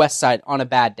to the west side on a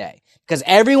bad day? Because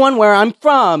everyone where I'm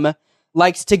from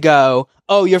likes to go,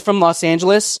 oh, you're from Los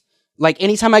Angeles? Like,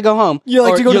 anytime I go home, You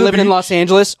like or to go to you're the living in beach? Los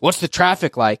Angeles, what's the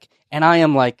traffic like? And I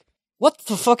am like, what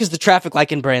the fuck is the traffic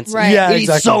like in Branson? Right. Yeah, It is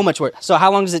exactly. so much worse. So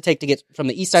how long does it take to get from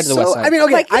the east side to the west side? I mean,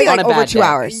 okay, Like, maybe on like a over bad 2 day.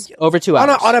 hours. Over 2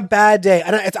 hours. on a bad day,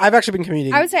 and I've actually been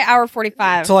commuting I would say hour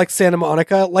 45. to like Santa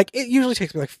Monica. Like, it usually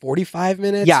takes me like 45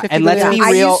 minutes. Yeah, 50 and let's minutes. be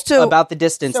I real used to- about the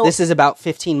distance. so- This is about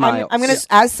 15 miles. I'm gonna,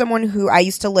 as someone who I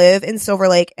used to live in Silver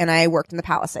Lake and I worked in the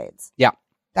Palisades. Yeah.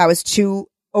 That was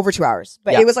over 2 hours,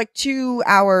 but Yeah. it was like 2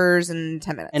 hours and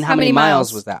 10 minutes. And how many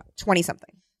miles was that? 20 something.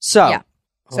 So, Yeah.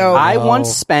 So I no.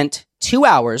 once spent 2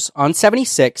 hours on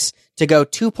 76 to go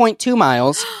 2.2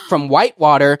 miles from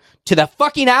Whitewater to the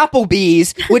fucking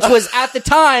Applebee's, which was at the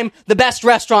time the best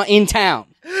restaurant in town.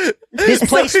 This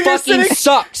place you're fucking sitting-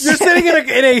 sucks. You're sitting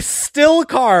in a still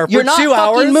car for You're not 2 fucking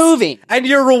hours, moving. and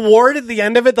your reward at the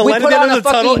end of it, the We light at put the end on of the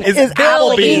a tunnel, fucking is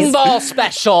Applebee's. ball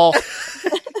special.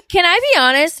 Can I be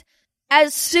honest?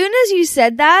 As soon as you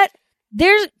said that,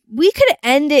 we could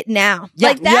end it now. Yeah,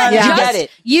 like that. yeah, just, you get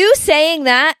it. You saying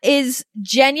that is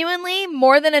genuinely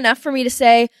more than enough for me to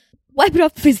say, wipe it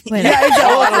off the face of the planet. Yeah,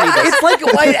 exactly.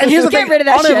 It's like, and here's the Get thing, rid of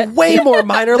that on shit. a way more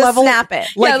minor The level, snap it.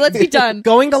 Yeah, let's be done.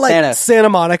 Going to like Santa. Santa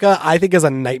Monica, I think is a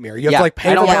nightmare. You have Yeah, to like I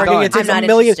pay don't for like parking. going. It takes I'm a not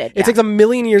million. interested, It yeah. takes a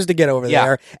million years to get over Yeah.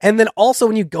 there. And then also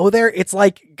when you go there, it's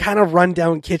like kind of run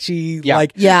down, kitschy, Yeah.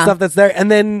 like Yeah. stuff that's there. And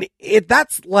then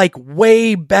that's like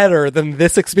way better than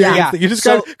this experience Yeah. that you just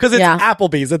So- got because it's Yeah.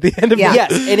 Applebee's at the end of Yeah. it.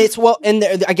 Yes, and it's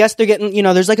and I guess they're getting,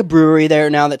 there's like a brewery there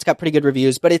now that's got pretty good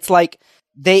reviews, but it's like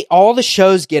all the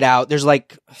shows get out. There's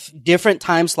like different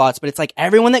time slots, but it's like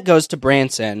everyone that goes to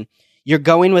Branson, you're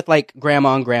going with like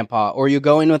grandma and grandpa, or you're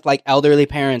going with like elderly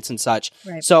parents and such.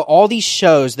 Right. So all these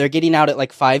shows, they're getting out at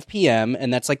like 5 p.m.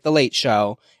 and that's like the late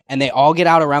show. And they all get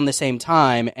out around the same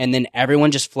time, and then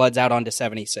everyone just floods out onto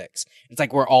 76. It's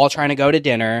like we're all trying to go to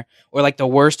dinner, or like the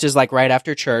worst is like right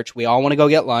after church. We all want to go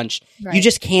get lunch. Right. You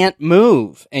just can't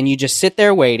move, and you just sit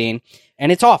there waiting,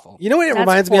 and it's awful. You know what it That's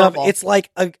reminds me horrible. of? It's like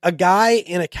a guy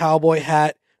in a cowboy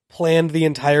hat planned the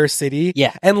entire city.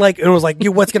 Yeah. And like, it was like,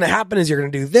 what's going to happen is you're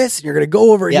going to do this and you're going to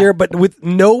go over Yeah. here, but with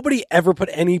nobody ever put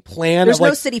any plan There's of no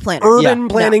like city planner. urban Yeah.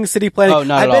 planning, city planning. Oh,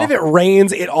 not I at bet all. if it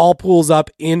rains, it all pulls up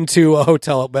into a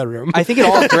hotel bedroom. I think it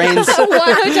all drains. One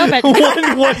hotel bed.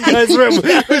 one guy's room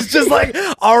was just like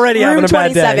already Room having a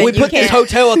bad 27. day. We You put this can't.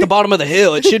 hotel at the bottom of the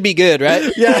hill. It should be good,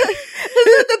 right? Yeah.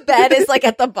 The bed is like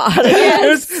at the bottom.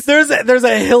 There's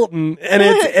a Hilton and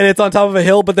it's on top of a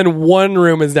hill, but then one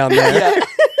room is down there.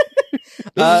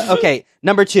 Okay,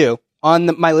 number 2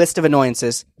 on my list of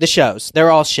annoyances: the shows.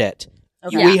 They're all shit.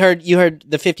 Okay. You heard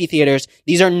the 50 theaters.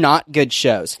 These are not good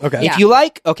shows. Okay. If Yeah. you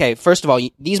like, first of all,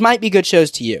 these might be good shows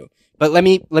to you, but let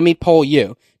me poll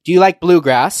you. Do you like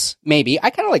bluegrass? Maybe. I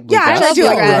kind of like Yeah, bluegrass. I do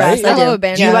like Bluegrass. bluegrass. I love a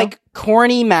band. Do you like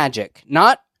corny magic?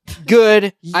 Not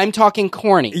good. I'm talking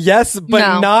corny. Yes, but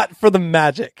No. not for the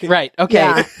magic. Right. Okay.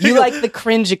 Yeah. You like the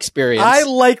cringe experience. I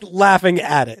like laughing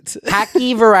at it.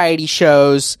 Hacky variety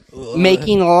shows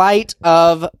making light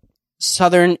of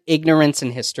Southern ignorance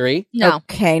and history, No.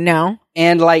 Okay, no.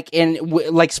 and like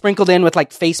sprinkled in with like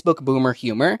Facebook boomer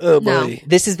humor. Oh No. boy.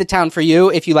 This is the town for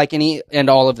you if you like any and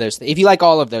all of those. If you like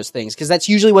all of those things, because that's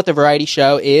usually what the variety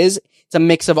show is. It's a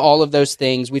mix of all of those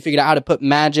things. We figured out how to put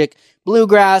magic,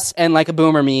 bluegrass, and like a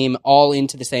boomer meme all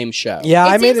into the same show.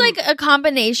 Yeah, It seems like a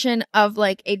combination of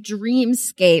like a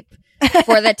dreamscape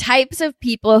for the types of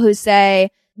people who say,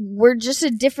 we're just a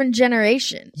different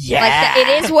generation. Yeah. Like,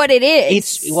 it is what it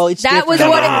is. It's that was different.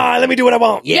 what let me do what I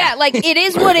want. Yeah, like it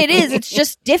is what it is. It's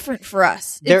just different for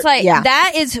us. It's like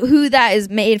that is who that is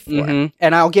made for. Mm-hmm.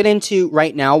 And I'll get into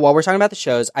right now while we're talking about the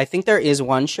shows. I think there is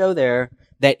one show there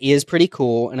that is pretty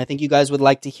cool, and I think you guys would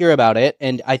like to hear about it,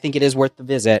 and I think it is worth the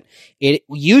visit. It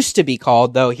used to be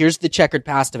called, though, here's the checkered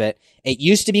past of it. It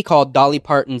used to be called Dolly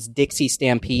Parton's Dixie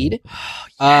Stampede.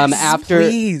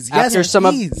 After some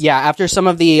of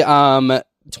the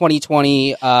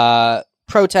 2020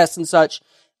 protests and such,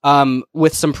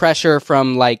 with some pressure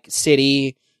from like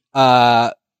city,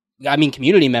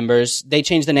 community members, they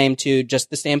changed the name to just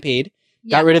the Stampede.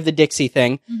 Got rid of the Dixie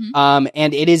thing. Mm-hmm.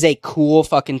 And it is a cool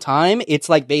fucking time. It's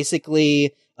like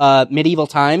basically medieval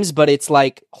times, but it's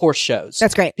like horse shows.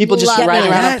 That's great. People just Love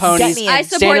riding that. around on ponies, I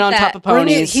support standing on that. top of Bring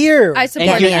it ponies. here. I support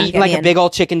And you're that. eating like a big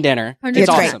old chicken dinner. It's It's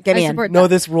great. awesome. Get me I in. support No, that.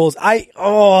 this rules.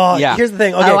 Yeah. Here's the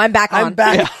thing. Okay. Oh, I'm back on. I'm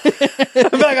back.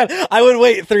 I'm back on. I would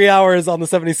wait 3 hours on the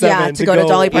 77 Yeah, to go to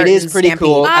Dolly It Parton's is pretty Stampede.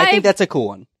 cool. I think that's a cool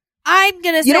one. I'm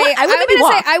gonna say, You know what? I would maybe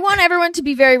walk. I want everyone to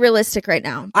be very realistic right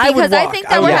now I would because I walk. think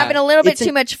I that would. we're Yeah. having a little bit It's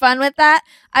too much fun with that.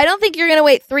 I don't think you're gonna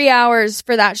wait 3 hours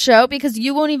for that show because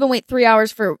you won't even wait 3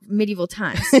 hours for medieval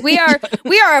times. We are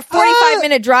a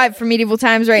 45-minute drive from medieval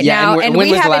times right Yeah, now, and and when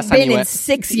we was the haven't last time been you in went?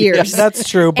 6 years. That's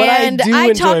true, but and I do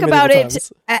enjoy talk about medieval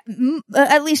it times.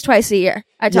 at least twice a year.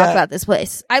 I talk Yeah. about this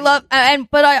place. I love,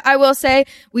 but I will say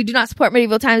we do not support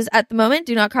medieval times at the moment.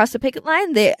 Do not cross the picket line.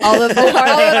 All of the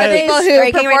people who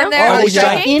striking right perform now? there Are are they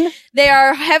striking. They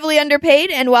are heavily underpaid,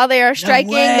 and while they are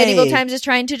striking, way. medieval times is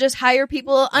trying to just hire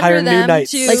people Hire under new them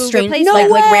knights. to Like strange- replace No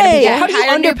them. way. Like random people. How do you Hire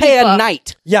new underpay a people.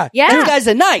 knight? Yeah. Yeah. Two guys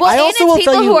a night. Well, I and also it's will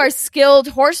people tell you- who are skilled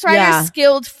horse riders, Yeah.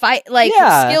 skilled fight,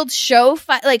 skilled show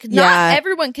fight. Like, not Yeah.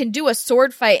 everyone can do a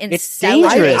sword fight and It's sell it.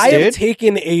 dangerous. I have dude.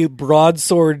 taken a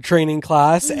broadsword training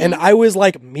class and I was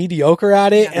like mediocre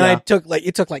at it, and Yeah.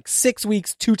 it took like 6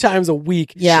 weeks, 2 times a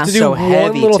week Yeah. to do So one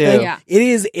heavy, little too. thing. Yeah. It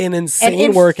is an And insane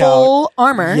in workout. full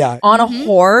armor Yeah. on a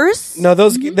horse. No,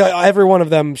 every one of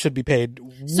them should be paid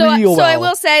So real well. I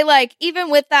will say, like, even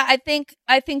with that, I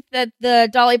think that the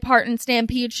Dolly Parton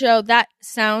Stampede show, that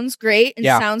sounds great and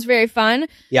Yeah. sounds very fun.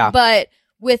 Yeah. But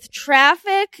with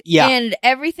traffic Yeah. and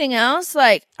everything else,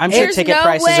 like, I'm sure there's ticket no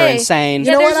prices way. are insane.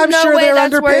 You know what? there's I'm no sure way they're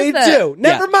that's underpaid worth it. too.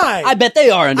 Never mind. I bet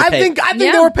they are I underpaid. think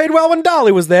Yeah. they were paid well when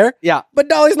Dolly was there. Yeah. But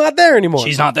Dolly's not there anymore.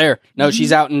 She's not there. No,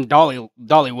 she's out in Dollywood.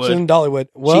 She's in Dollywood.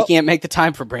 Well, She can't make the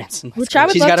time for Branson. Which I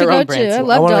would She's love got to her go own to. I Branson.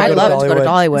 love wanna I'd go to love to go to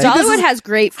Dollywood. Dollywood has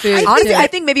great food. Honestly, too. I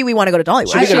think maybe we want to go to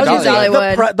Dollywood. Should we go to should do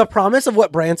Dollywood? Dollywood. The promise of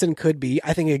what Branson could be,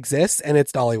 I think, exists, and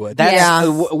it's Dollywood. That's Yeah.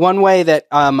 one way that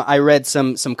I read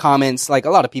some comments. Like,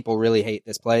 a lot of people really hate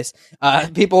this place.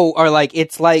 People are like,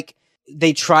 it's like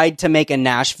they tried to make a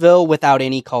Nashville without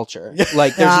any culture.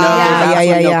 Like, there's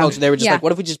absolutely no culture. They were just Yeah. like,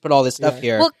 what if we just put all this stuff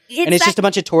here? Well, And it's just a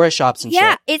bunch of tourist shops and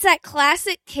yeah, shit. it's that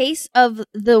classic case of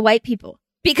the white people.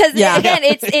 Because Yeah. again,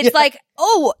 it's like,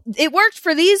 oh, it worked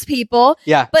for these people,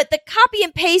 Yeah. but the copy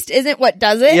and paste isn't what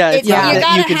does it. Yeah, It's, it's not you that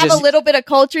gotta you can have just- a little bit of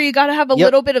culture. You gotta have a Yep.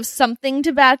 little bit of something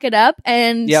to back it up,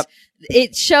 and Yep.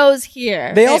 it shows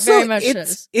here. They It also very much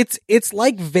shows. it's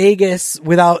like Vegas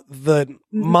without the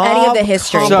mob. Any of the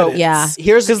history. competence. So Yeah.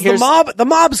 here's Because the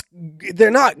mob's they're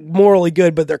not morally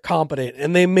good, but they're competent,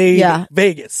 and they made Yeah.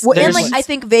 Vegas. Well, and There's- like I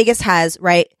think Vegas has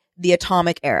the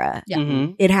atomic era. Yeah.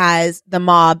 Mhm. It has the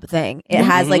mob thing. It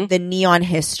has Mhm. like the neon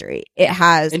history. It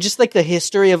has And just like the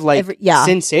history of like yeah.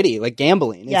 Sin City, like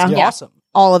gambling. It's Yeah. awesome.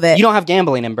 all of it. You don't have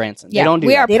gambling in Branson. Yeah, They don't do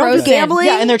we that. are They don't do pros in. gambling?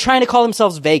 Yeah, and they're trying to call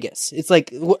themselves Vegas. It's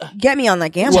like, Get me on that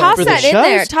gamble. What, Toss for the that in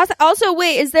there. shows? Toss. Also,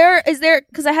 wait, is there?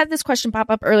 Because I had this question pop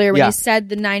up earlier when Yeah. you said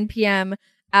the 9 p.m.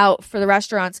 out for the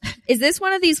restaurants. Is this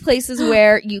one of these places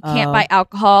where you can't buy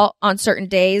alcohol on certain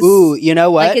days? ooh, you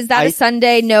know what? Like, is that I a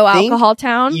Sunday no think alcohol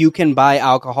town? You can buy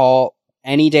alcohol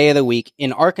any day of the week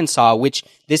in Arkansas, which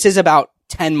this is about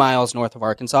 10 miles north of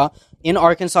Arkansas. In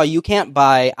Arkansas, you can't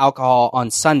buy alcohol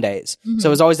on Sundays. So it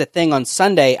was always a thing on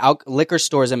Sunday. Liquor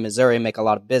stores in Missouri make a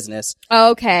lot of business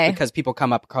Okay. because people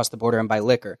come up across the border and buy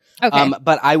liquor. Okay.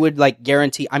 But I would like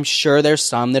guarantee, I'm sure there's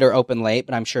some that are open late,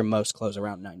 but I'm sure most close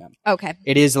around 9 a.m. Okay.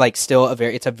 It is like still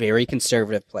it's a very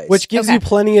conservative place. which gives Okay. you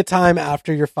plenty of time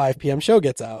after your 5 p.m. show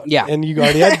gets out. Yeah. and you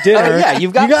already had dinner. Oh, yeah,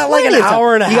 you got like an plenty of time.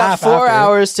 hour and a You got half. 4 after.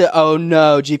 hours to. Oh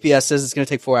no, GPS says it's going to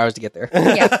take 4 hours to get there.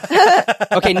 Yeah.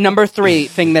 Okay, number 3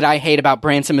 thing that I hate about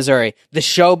Branson, Missouri: the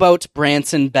Showboat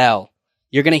Branson Bell.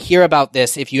 You're going to hear about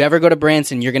this. If you ever go to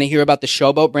Branson, you're going to hear about the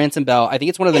Showboat Branson Belle. I think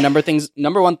it's one of the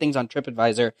number one things on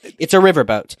TripAdvisor. It's a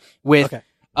riverboat with,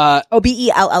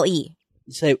 Belle.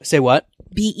 say what?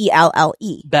 Belle.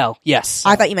 Belle. Yes.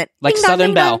 I thought you meant like ding dong, Southern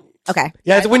ding Belle. dong. Okay.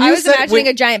 Yeah, it's when I you was said imagining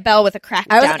a giant bell with a crack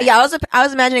down it. I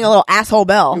was imagining a little asshole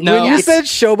bell. No. when you said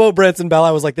Showboat Branson Belle, I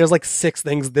was like, there's like 6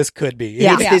 things this could be.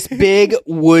 Yeah. It's this big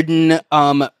wooden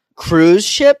cruise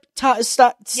ship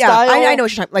style. Yeah, I know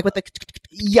what you're talking. Like with the.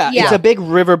 Yeah, Yeah. it's a big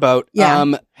riverboat. Yeah.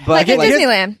 But Like in Again,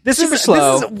 Disneyland. This Super is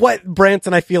slow. This is what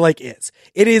Branson I feel like is.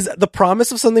 It is the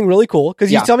promise of something really cool.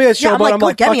 Because you Yeah. tell me a showboat, I'm like, I'm go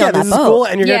like, get fuck me yeah, on this that is boat. cool,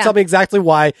 and you're Yeah. gonna tell me exactly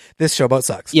why this showboat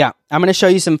sucks. Yeah, I'm going to show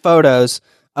you some photos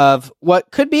of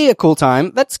what could be a cool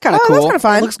time. That's kind of Oh, cool. that's kind of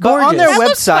fun. It looks But on their gorgeous. That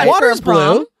looks fun website, for a Water's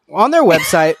prom. blue. on their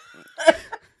website,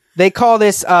 they call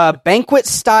this banquet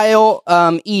style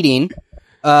eating.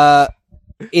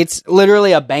 It's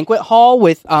literally a banquet hall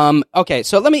with okay,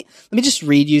 so let me just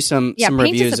read you some Yeah, paint us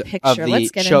a reviews picture. of the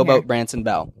Let's get in here. Showboat Branson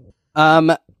Belle.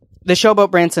 The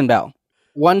Showboat Branson Belle.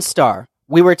 1 star.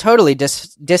 We were totally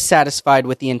dissatisfied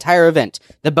with the entire event.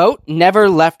 The boat never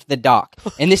left the dock.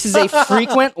 And this is a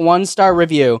frequent 1-star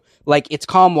review. Like, it's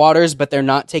calm waters, but they're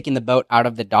not taking the boat out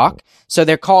of the dock. So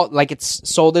they're called, like, it's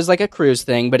sold as like a cruise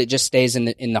thing, but it just stays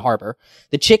in the harbor.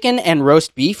 The chicken and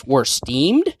roast beef were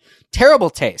steamed. Terrible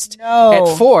taste.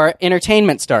 No. At 4,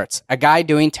 entertainment starts. A guy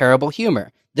doing terrible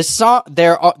humor.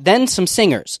 There are then some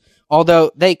singers.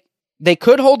 Although they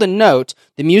could hold a note,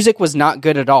 the music was not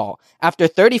good at all. After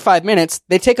 35 minutes,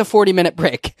 they take a 40-minute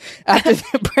break. After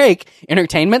the break,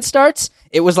 entertainment starts.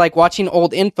 It was like watching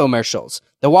old infomercials.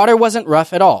 The water wasn't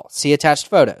rough at all. See attached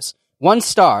photos. 1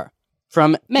 star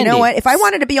from Mendy. You know what? If I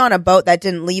wanted to be on a boat that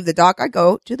didn't leave the dock, I'd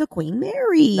go to the Queen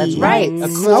Mary. That's right. Mm. A I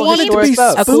cool want it to historic be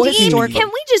boat. A cool spooky. historic- Can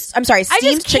we just? I'm sorry, I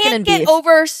steamed just chicken can't and get beef.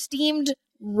 over steamed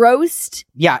roast.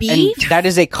 Yeah, beef? and that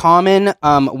is a common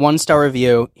 1-star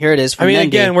review. Here it is from I mean, Mendy.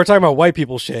 again, we're talking about white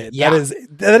people shit. Yeah. That is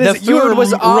The you are food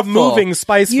was awful. removing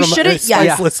spice You from shouldn't.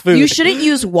 Yeah, spiceless food. You shouldn't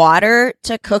use water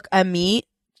to cook a meat.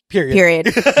 Period. Period.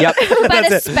 Yep. But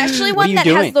That's it. especially What are one you that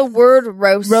doing? has the word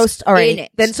roast All right. in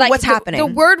it. Then so what's the, happening? The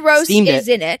word roast Steamed is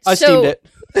it. in it. I so, steamed it.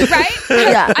 Right?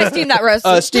 Yeah. I steamed that roast.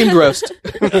 Steamed roast.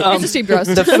 It's a steamed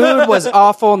roast. The food was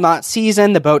awful, not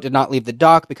seasoned. The boat did not leave the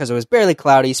dock because it was barely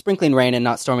cloudy, sprinkling rain, and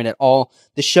not storming at all.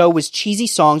 The show was cheesy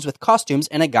songs with costumes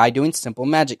and a guy doing simple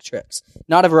magic tricks.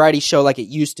 Not a variety show like it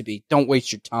used to be. Don't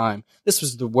waste your time. This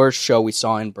was the worst show we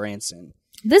saw in Branson.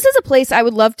 This is a place I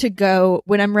would love to go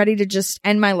when I'm ready to just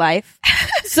end my life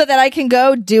so that I can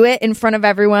go do it in front of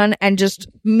everyone and just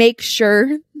make sure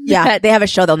Yeah, that, they have a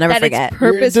show they'll never that forget. it's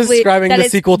purposefully You're describing that the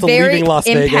it's sequel to very Leaving Las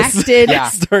Vegas. impacted, Yeah.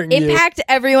 Starring you. impact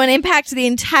everyone, impact the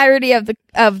entirety of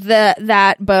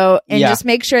that boat, and Yeah. just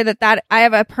make sure that I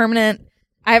have a permanent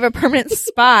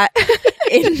spot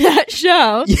in that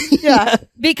show. Yeah.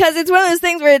 Because it's one of those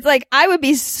things where it's like I would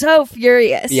be so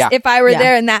furious Yeah. if I were Yeah.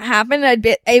 there and that happened.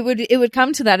 It would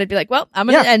come to that. I'd be like, well, I'm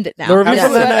going to end it now. The review That's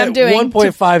from what that I'm doing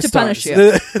 1.5 to punish you.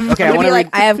 stars. Okay, I I'd want be to like,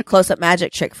 I have close-up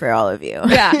magic trick for all of you.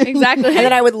 Yeah, exactly. And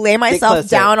then I would lay myself closer.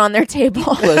 down on their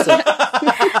table,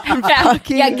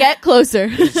 yeah, get closer.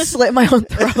 slit my own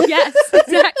throat. Yes,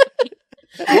 exactly.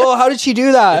 Whoa, how did she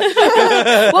do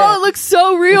that? Well, it looks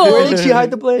so real. Where did she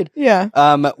hide the blade? Yeah.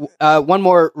 One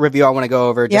more review I want to go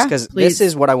over just Yeah, because please. this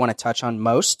is what I want to touch on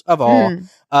most of all.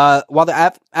 While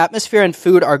the atmosphere and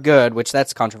food are good, which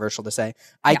that's controversial to say,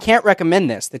 I can't recommend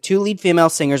this. The 2 lead female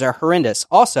singers are horrendous.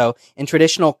 Also, in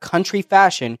traditional country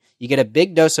fashion, you get a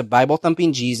big dose of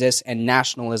Bible-thumping Jesus and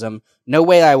nationalism. No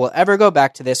way I will ever go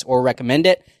back to this or recommend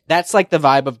it. That's like the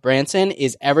vibe of Branson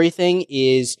is everything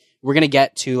is we're going to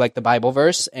get to like the Bible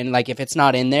verse. And like, if it's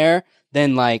not in there,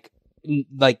 then like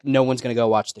no one's going to go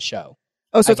watch the show.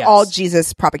 Oh, so I it's all guess.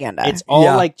 Jesus propaganda. It's all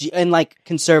Yeah. like and like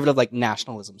conservative like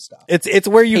nationalism stuff. It's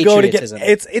where you go to get Patriotism.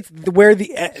 it's where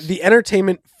the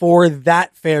entertainment for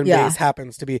that fan Yeah. base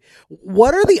happens to be.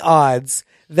 What are the odds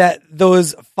that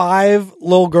those 5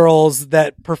 little girls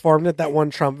that performed at that one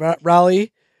Trump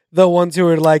rally, the ones who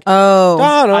were like, oh,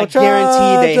 Donald I Trump,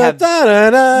 guarantee they have-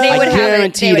 da-da-da-da. They I would have it.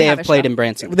 guarantee They would they have have a played show. in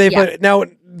Branson. They Yeah. but now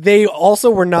they also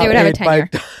were not They would have a paid by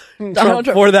tenure. Trump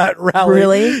for that rally.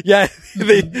 Really? Yeah,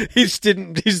 he just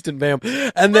didn't bam.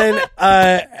 And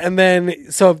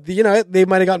then so they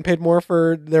might have gotten paid more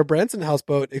for their Branson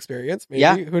houseboat experience. Maybe.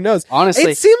 Yeah. Who knows?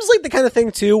 Honestly. it seems like the kind of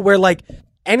thing too where like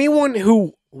anyone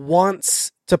who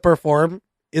wants to perform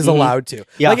is allowed to.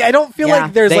 Yeah. Like I don't feel Yeah.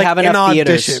 like there's They like have an enough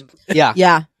theaters. audition. Yeah.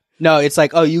 yeah, No, it's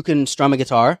like, oh, you can strum a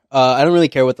guitar. I don't really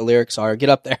care what the lyrics are. Get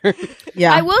up there.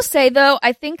 yeah. I will say though,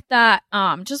 I think that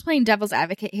just playing devil's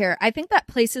advocate here, I think that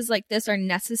places like this are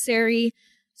necessary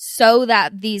so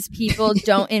that these people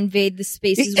don't invade the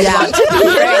spaces we Yeah. want to be.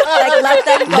 Like,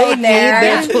 let them go They need there.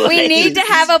 their place. We need to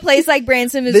have a place like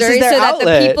Branson, This is Missouri, so their that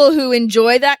outlet. the people who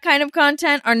enjoy that kind of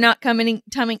content are not coming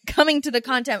to the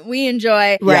content we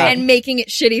enjoy Right. and making it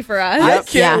shitty for us. I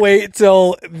can't Yeah. wait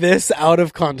till this out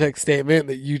of context statement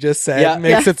that you just said Yeah.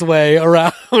 makes its way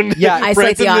around. Yeah.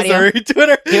 Isolate the Branson, audio. Missouri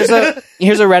Twitter.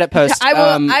 Here's a Reddit post.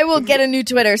 I will get a new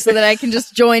Twitter so that I can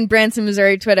just join Branson,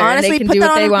 Missouri Twitter and Honestly, they can put do that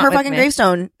what they on want her with fucking me.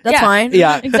 gravestone. That's Yeah. fine.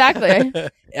 Yeah. Exactly.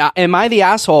 Am I the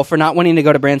asshole for not wanting to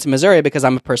go to Branson, Missouri because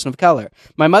I'm a person of color?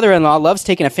 My mother-in-law loves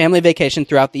taking a family vacation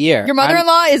throughout the year. Your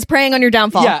mother-in-law is preying on your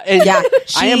downfall. Yeah, Yeah.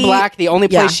 I am She- black. The only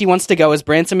place yeah. she wants to go is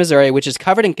Branson, Missouri, which is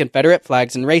covered in Confederate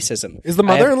flags and racism. Is the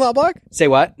I have- mother-in-law black? Say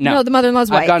what? No, the mother-in-law's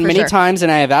white. I've gone for many sure. times,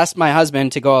 and I have asked my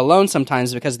husband to go alone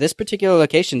sometimes because this particular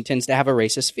location tends to have a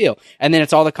racist feel. And then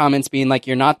it's all the comments being like,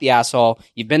 "You're not the asshole.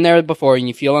 You've been there before, and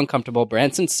you feel uncomfortable.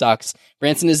 Branson sucks.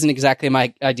 Branson isn't exactly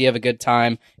my idea of a good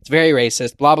time. It's very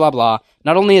racist. Blah blah blah."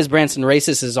 Not only is Branson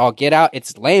racist as all get out,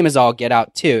 it's lame as all get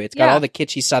out too. It's got Yeah. all the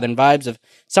kitschy Southern vibes of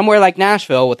somewhere like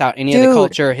Nashville without any of Dude. the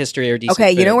culture, history, or decent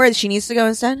Okay, you food. know where she needs to go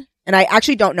instead? And I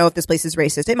actually don't know if this place is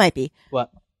racist. It might be. What?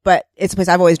 But it's a place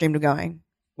I've always dreamed of going.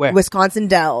 Where? Wisconsin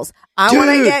Dells. I want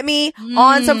to Dude. get me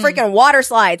on some freaking water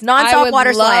slides, I nonstop would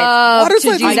water slides. love Water to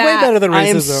slides do is way that. better than I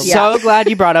am racism. so glad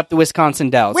you brought up the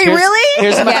Wisconsin Dells. Wait, really?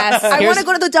 Here's my, Yes. I here's- want to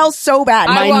go to the Dells so bad.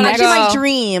 I That's wanna actually my go.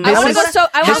 dream. I This want to is- go.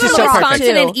 I want this to is go so to perfect.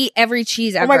 Wisconsin too. and eat every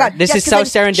cheese ever. Oh my god, This is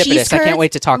 'cause so then serendipitous. cheese I can't curds,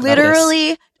 wait to talk about this.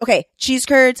 Literally, okay, cheese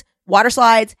curds, water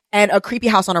slides, and a creepy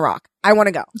house on a rock. I want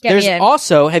to go. Get There's me in.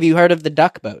 also, have you heard of the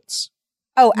duck boats?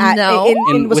 Oh, No. in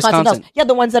In Wisconsin Dells. Wisconsin. Yeah,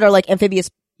 the ones that are like amphibious.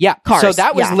 Yeah. Cars, So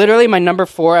that was yeah. literally my number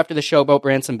 4 after the showboat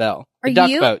Branson Bell. The Are duck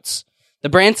you? boats. The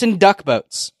Branson duck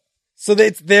boats. So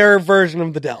it's their version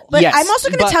of the Dells. But Yes, I'm also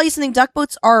going to but- tell you something. Duck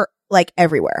boats are like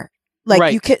everywhere. Like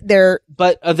Right. you could, they're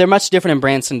But they're much different in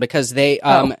Branson because they,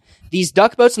 these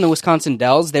duck boats in the Wisconsin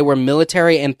Dells, they were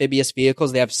military amphibious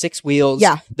vehicles. They have 6 wheels.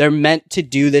 Yeah. They're meant to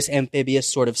do this amphibious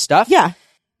sort of stuff. yeah.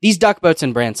 These duck boats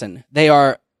in Branson, they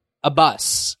are a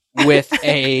bus with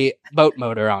a boat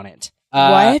motor on it.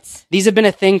 What? These have been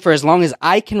a thing for as long as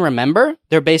I can remember.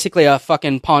 They're basically a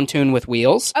fucking pontoon with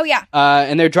wheels. Oh yeah.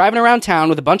 And they're driving around town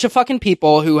with a bunch of fucking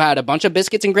people who had a bunch of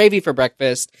biscuits and gravy for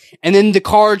breakfast. And then the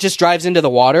car just drives into the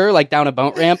water, like down a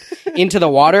boat ramp into the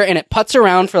water. And it putts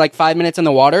around for like 5 minutes in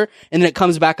the water. And then it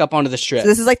comes back up onto the strip. So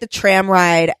this is like the tram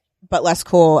ride, but less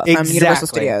cool from Universal Exactly.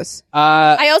 Studios.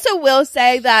 I also will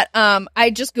say that I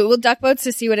just googled duck boats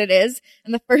to see what it is,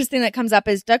 and the first thing that comes up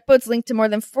is duck boats linked to more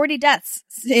than 40 deaths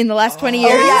in the last 20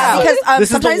 years. Oh, yeah, because this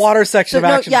is the sometimes water section of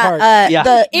Action Park. Yeah.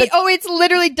 It's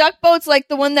literally duck boats like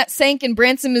the one that sank in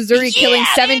Branson, Missouri, killing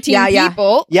 17 Yeah, yeah.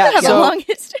 people. Yeah, They have so- a long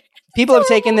history. People have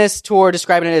taken this tour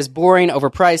describing it as boring,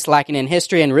 overpriced, lacking in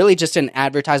history, and really just an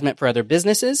advertisement for other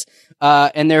businesses.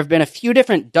 And there have been a few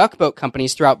different duck boat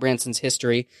companies throughout Branson's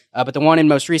history. But the one in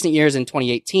most recent years in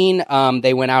 2018,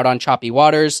 they went out on choppy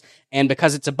waters. And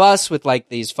because it's a bus with like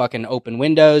these fucking open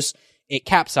windows, it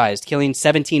capsized, killing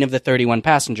 17 of the 31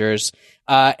 passengers.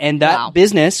 And that Wow.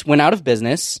 business went out of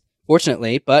business.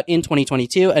 Fortunately, but in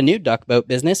 2022, a new duck boat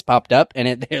business popped up,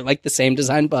 and they're like the same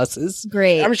design buses.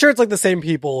 Great. I'm sure it's like the same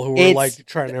people who were It's- like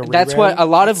trying to. That's rebrand. what a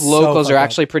lot of It's so locals are fucked up.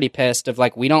 actually pretty pissed of.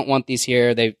 Like, we don't want these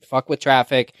here. They fuck with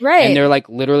traffic, Right. And they're like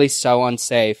literally so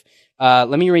unsafe. Let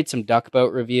me read some duck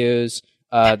boat reviews.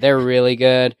 They're really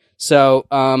good. So,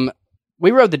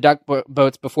 we rode the duck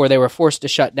boats before they were forced to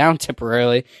shut down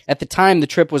temporarily. At the time, the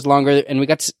trip was longer, and we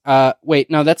got to, wait,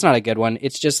 no, that's not a good one.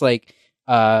 It's just like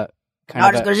kind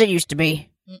Not of. as good as it used to be.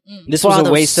 This For was all a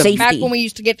those waste of. safety- Back when we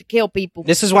used to get to kill people.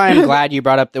 This is why I'm glad you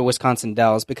brought up the Wisconsin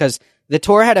Dells, because the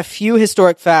tour had a few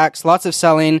historic facts, lots of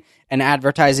selling and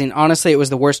advertising. Honestly, it was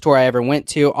the worst tour I ever went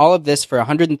to. All of this for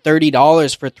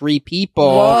 $130 for 3 people.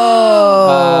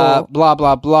 Whoa. Blah,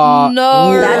 blah, blah.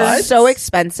 No. That's so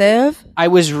expensive. I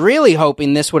was really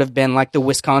hoping this would have been like the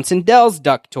Wisconsin Dells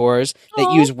duck tours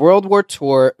that use World War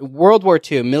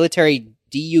II military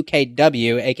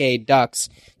DUKW, aka ducks.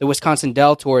 The Wisconsin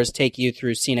Dell tours take you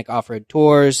through scenic off-road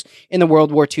tours in the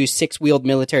World War II 6-wheeled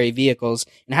military vehicles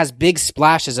and has big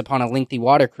splashes upon a lengthy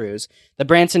water cruise. The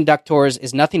Branson Duck Tours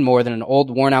is nothing more than an old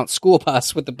worn-out school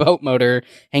bus with a boat motor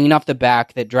hanging off the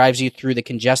back that drives you through the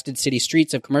congested city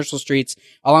streets of commercial streets,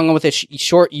 along with a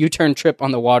short U-turn trip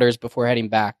on the waters before heading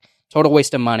back. Total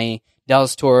waste of money.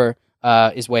 Dell's tour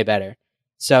is way better.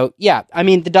 So, yeah, I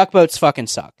mean, the duck boats fucking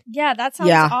suck. Yeah, that sounds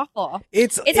Yeah. awful.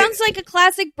 It Sounds like a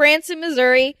classic Branson,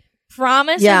 Missouri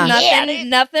promise Yeah. and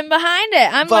nothing behind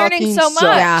it. I'm learning Fucking so sucks.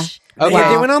 much. Yeah. Okay.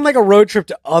 They went on like a road trip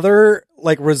to other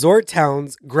like resort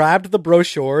towns grabbed the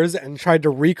brochures and tried to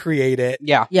recreate it.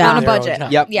 Yeah. Yeah. On a in their own budget.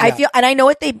 town. Yep. Yeah. I feel, and I know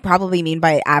what they probably mean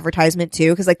by advertisement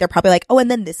too, because like they're probably like, oh, and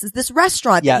then this is this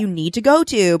restaurant Yeah. that you need to go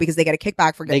to because they get a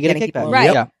kickback for They get a getting people kickback. in.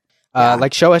 Right. Yeah. Yeah.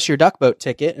 Like show us your duck boat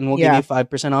ticket and we'll Yeah. give you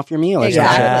 5% off your meal. Or some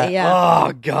Exactly. shit. Yeah.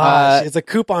 Oh gosh, it's a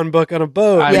coupon book on a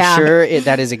boat. I'm Yeah. sure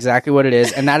that is exactly what it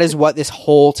is. And that is what this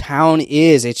whole town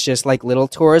is. It's just like little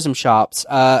tourism shops.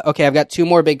 Okay, I've got two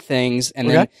more big things. And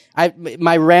then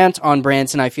my rant on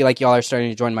Branson, I feel like y'all are starting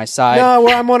to join my side. No,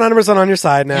 well, I'm 100% on your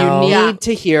side now. You need Yeah.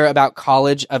 to hear about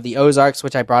College of the Ozarks,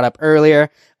 which I brought up earlier.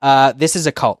 This is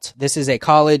a cult. This is a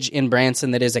college in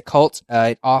Branson that is a cult.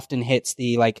 It often hits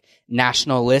the like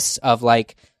national lists of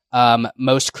like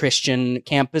most Christian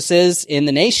campuses in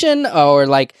the nation, or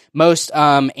like most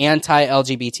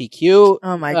anti-LGBTQ,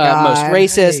 Oh my God. most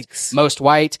racist, Yikes. most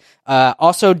white.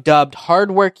 Also dubbed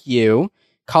Hard Work U.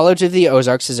 College of the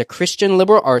Ozarks is a Christian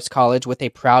liberal arts college with a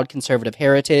proud conservative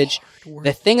heritage.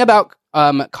 The thing about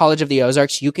College of the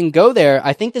Ozarks, you can go there.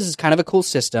 I think this is kind of a cool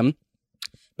system,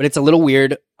 but it's a little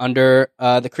weird under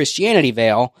the Christianity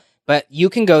veil. But you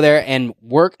can go there and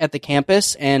work at the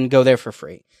campus and go there for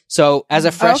free. So as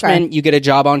a freshman, you get a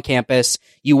job on campus,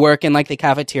 you work in like the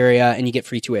cafeteria, and you get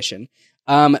free tuition.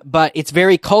 But it's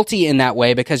very culty in that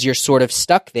way because you're sort of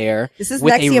stuck there This is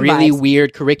with a Nexium really vibes.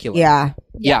 weird curriculum. Yeah.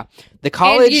 Yeah. The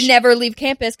college, And you never leave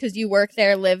campus because you work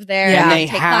there, live there, Yeah. and and they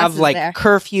take have classes like there.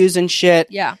 curfews and shit.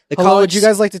 Yeah. The Hello, college, would you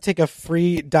guys like to take a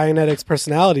free Dianetics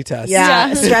personality test? Yeah.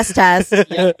 Yeah. Stress test.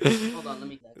 Hold on, let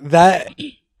me. That,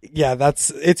 yeah,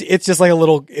 it's just like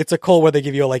it's a cult where they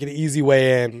give you like an easy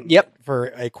way in. Yep. For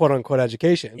a quote unquote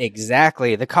education.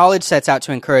 Exactly. The college sets out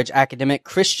to encourage academic,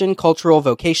 Christian, cultural,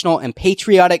 vocational, and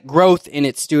patriotic growth in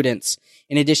its students.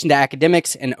 In addition to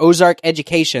academics and Ozark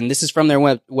education, this is from their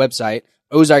website,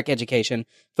 Ozark Education,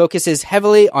 focuses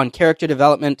heavily on character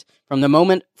development from the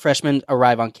moment freshmen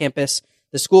arrive on campus.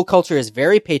 The school culture is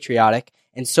very patriotic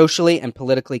and socially and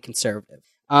politically conservative.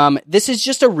 This is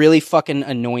just a really fucking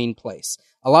annoying place.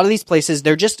 A lot of these places,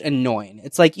 they're just annoying.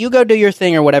 It's like, you go do your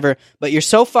thing or whatever, but you're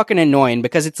so fucking annoying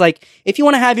because it's like, if you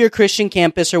want to have your Christian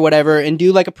campus or whatever and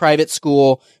do like a private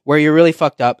school where you're really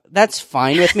fucked up, that's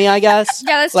fine with me, I guess.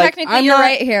 Yeah, that's Like, technically I'm you're not-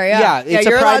 right here. Yeah. Yeah, Yeah, it's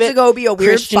you're a allowed private to go be a weird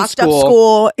Christian fucked up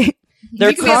school.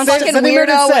 They're You can be a constant- fucking Something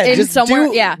Meredith weirdo said, in just somewhere.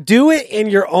 do, Yeah. do it in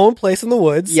your own place in the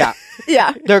woods. Yeah.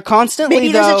 Yeah. They're constantly,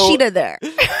 Maybe there's though, a cheetah there.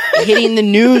 hitting the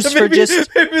news for just...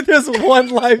 maybe there's one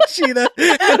live cheetah in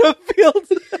a field.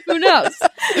 Who knows?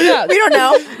 Who knows? We don't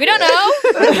know. We don't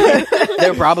know.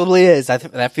 There probably is.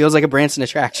 That feels like a Branson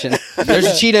attraction. There's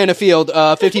a cheetah in a field,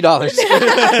 $50.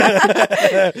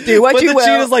 Do what But you the will.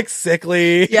 cheetah's like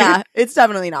sickly. Yeah, it's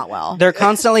definitely not well. They're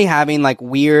constantly having like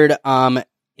weird,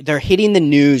 they're hitting the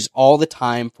news all the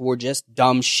time for just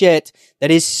dumb shit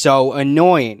that is so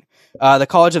annoying. The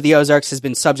College of the Ozarks has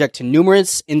been subject to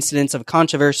numerous incidents of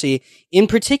controversy, in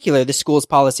particular the school's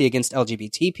policy against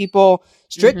LGBT people,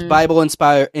 strict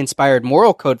Bible-inspired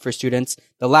moral code for students,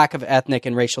 the lack of ethnic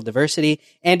and racial diversity,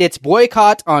 and its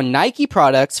boycott on Nike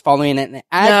products following an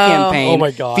ad campaign Oh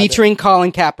my God. featuring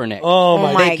Colin Kaepernick. Oh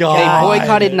my my They god.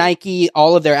 boycotted Nike.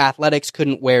 All of their athletics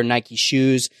couldn't wear Nike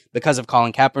shoes because of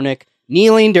Colin Kaepernick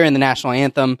kneeling during the national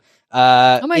anthem.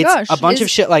 Oh my It's gosh. a bunch of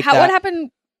shit like What that.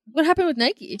 happened? What happened with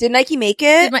Nike? Did Nike make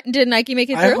it? Did Nike make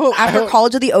it I through? hope- After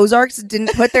College of the Ozarks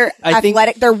didn't put their I think-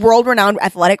 their world-renowned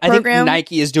athletic I think program?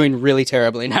 Nike is doing really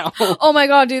terribly now. Oh my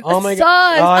god, dude! Oh This my sucks.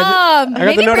 God. Oh, I got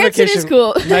Maybe the Branson notification. is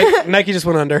cool. Nike just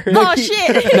went under. Oh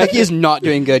shit! Nike is not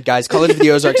doing good, guys. College of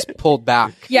the Ozarks pulled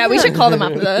back. Yeah, we should call them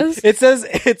after this.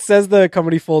 It says the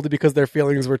company folded because their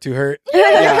feelings were too hurt.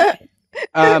 Yeah.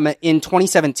 In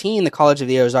 2017, the College of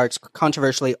the Ozarks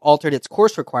controversially altered its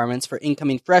course requirements for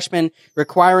incoming freshmen,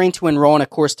 requiring to enroll in a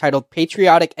course titled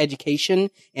Patriotic Education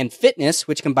and Fitness,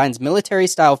 which combines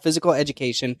military-style physical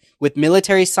education with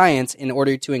military science in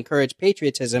order to encourage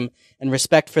patriotism and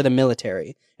respect for the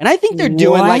military. And I think they're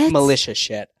doing like What? militia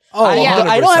shit. Oh, I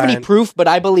don't have any 100%. proof, but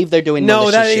I believe they're doing No,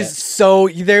 militia that shit. is so.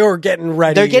 They were getting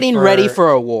ready. They're getting ready for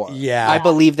a war. Yeah. I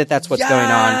believe that that's what's going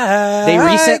on. They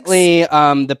Yikes. recently,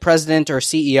 the president or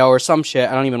CEO or some shit,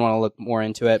 I don't even want to look more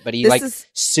into it, but he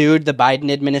sued the Biden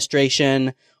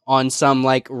administration on some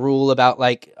like rule about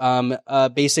like,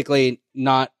 basically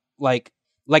not like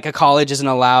a college isn't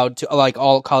allowed to, like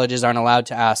all colleges aren't allowed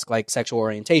to ask like sexual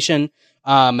orientation.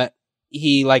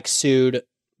 He like sued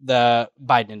the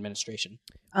Biden administration.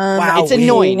 Wow. It's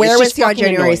annoying. Where It's was just he on fucking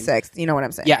January annoying. 6th? You know what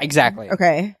I'm saying? Yeah, exactly.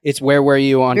 Okay. It's where were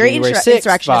you on Very January 6th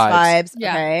insurrectionist vibes.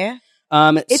 Yeah.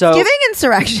 Okay. It's So giving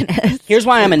insurrectionist. here's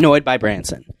why I'm annoyed by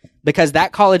Branson. Because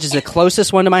that college is the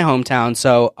closest one to my hometown,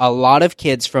 so a lot of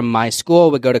kids from my school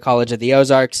would go to College of the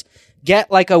Ozarks.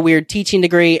 get like a weird teaching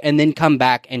degree and then come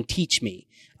back and teach me,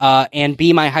 and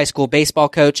be my high school baseball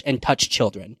coach and touch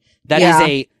children.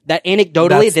 That anecdotally,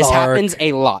 That's this dark. happens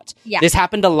a lot. Yeah. This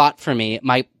happened a lot for me.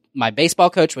 My baseball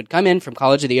coach would come in from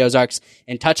College of the Ozarks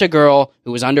and touch a girl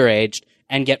who was underage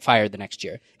and get fired the next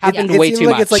year. Happened It way seems too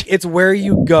like much. it's where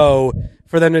you go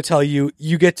for them to tell you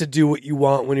you get to do what you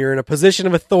want when you're in a position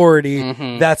of authority.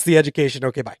 Mhm. That's the education.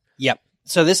 Okay, bye. Yep.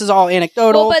 So this is all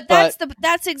anecdotal. Well, but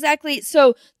that's exactly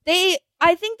so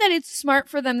I think that it's smart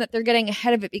for them that they're getting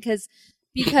ahead of it because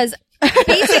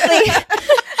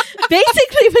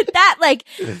basically with that, like,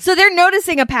 so they're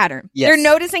noticing a pattern. Yes. They're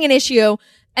noticing an issue.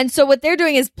 And so what they're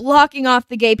doing is blocking off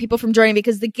the gay people from joining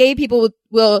because the gay people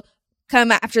will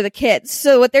come after the kids.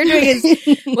 So what they're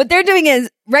doing is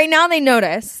right now they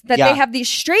notice that Yeah. they have these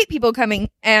straight people coming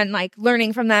and like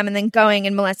learning from them and then going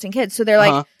and molesting kids. So they're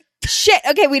like, Uh-huh. shit,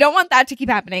 okay, we don't want that to keep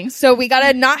happening. So we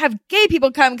gotta not have gay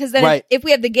people come because then Right. if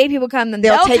we have the gay people come, then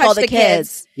They'll they'll take touch all the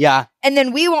kids. kids. And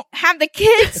then we won't have the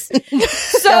kids.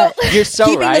 So You're so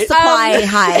Keeping right. the supply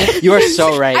high. You are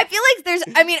so right. I feel like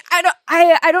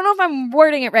I don't know if I'm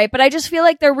wording it right, but I just feel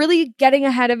like they're really getting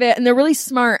ahead of it and they're really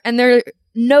smart and they're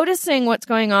noticing what's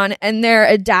going on and they're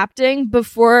adapting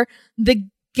before the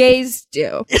gays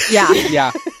do. Yeah.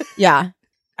 yeah. Yeah.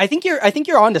 I think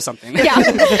you're onto something.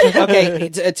 Yeah. Okay,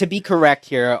 to be correct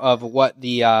here of what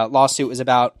the lawsuit was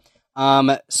about.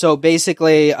 So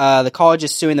basically, the college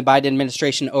is suing the Biden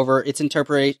administration over its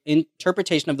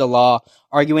interpretation of the law,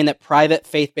 arguing that private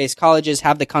faith-based colleges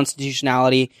have the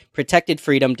constitutionality protected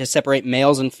freedom to separate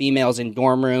males and females in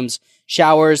dorm rooms,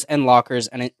 showers, and lockers,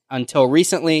 and until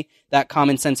recently, that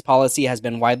common sense policy has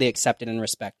been widely accepted and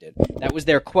respected. That was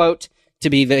their quote.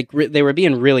 They were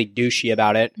being really douchey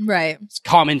about it. Right. It's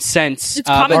common sense. It's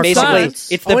common but basically,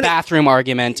 sense. it's the bathroom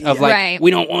argument of like, Right.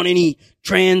 we don't want any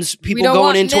trans people don't going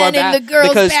want into our men in the girls'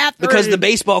 because the bathroom.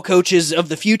 baseball coaches of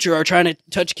the future are trying to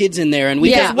touch kids in there, and we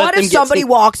Yeah. can't let What them if get somebody some-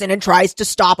 walks in and tries to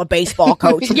stop a baseball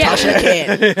coach from Yeah. touching a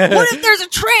kid? What if there's a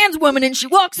trans woman and she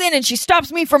walks in and she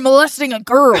stops me from molesting a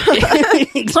girl?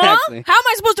 Exactly. Huh? How am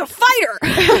I supposed to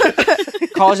fight her?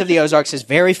 College of the Ozarks is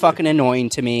very fucking annoying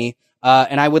to me.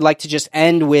 And I would like to just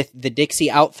end with the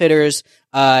Dixie Outfitters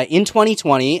in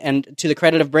 2020, and to the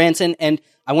credit of Branson. And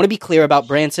I want to be clear about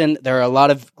Branson. There are a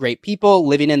lot of great people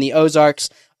living in the Ozarks.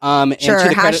 And Sure. to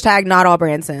the credit- Hashtag not all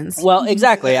Bransons. Well,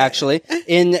 exactly, actually.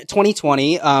 In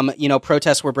 2020,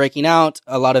 protests were breaking out,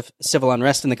 a lot of civil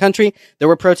unrest in the country. There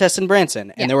were protests in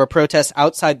Branson, and there were protests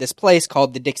outside this place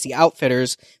called the Dixie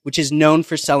Outfitters, which is known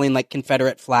for selling like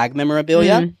Confederate flag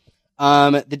memorabilia.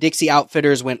 The Dixie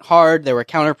Outfitters went hard. There were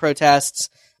counter protests.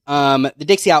 The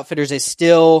Dixie Outfitters is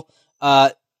still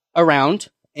around,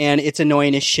 and it's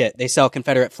annoying as shit. They sell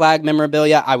Confederate flag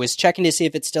memorabilia. I was checking to see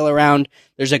if it's still around.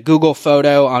 There's a Google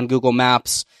photo on Google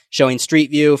Maps showing Street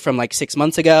View from like 6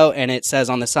 months ago, and it says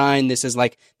on the sign, this is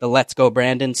like the Let's Go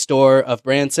Brandon store of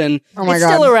Branson. Oh my It's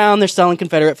God. still around. They're selling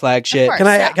Confederate flag shit. course. Can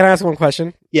I ask one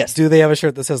question? Yes. Do they have a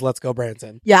shirt that says "Let's Go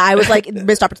Branson"? Yeah, I was like,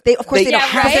 missed opportunity. Of course They- they don't Yeah,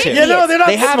 have right? to. Yeah, no, they're not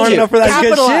They have smart to. enough for that good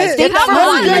Capitalize. shit. They Come come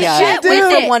on, on, good yeah. shit Dude.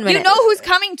 with it. 1 You minute. know who's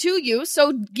coming to you,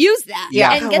 so use that.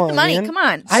 Yeah. And Come get the on, money. man. Come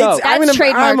on. I- That's I'm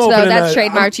trademarked, though. opening That's a-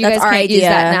 trademarked. You That's guys our can't use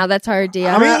that idea. now. That's our idea.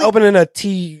 I'm opening a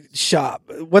tea shop.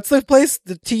 What's the place?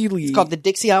 The Tea League. It's called the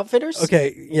Dixie Outfitters.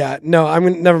 Okay, yeah, no,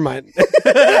 never mind.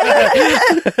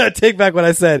 Take back what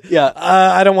I said. Yeah.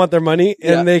 I don't want their money,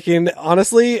 and Yeah. they can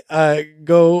honestly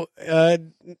go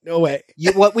away.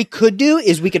 What we could do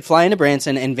is we could fly into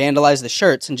Branson and vandalize the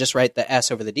shirts and just write the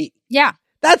S over the D. Yeah.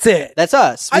 That's it. That's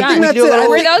us. I We think can that's do a it. I little-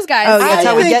 We're think- those guys. Oh, yeah, That's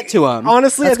how we think- get to them.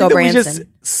 Honestly, Let's I think go that we just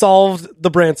Branson. solved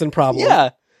the Branson problem. Yeah.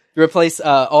 Replace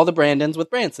all the Brandons with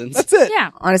Bransons. That's it.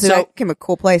 Yeah. Honestly, So- that became a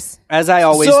cool place. As I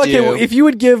always So okay, do. well, if you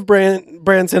would give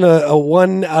Branson a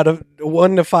 1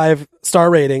 to 5 star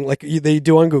rating, like they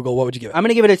do on Google, what would you give it? I'm going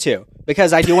to give it a 2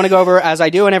 because I do want to go over, as I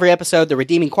do in every episode, the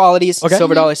redeeming qualities. Okay.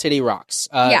 Silver Dollar City rocks.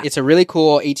 Yeah. It's a really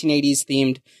cool 1880s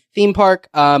themed theme park.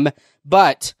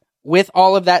 But with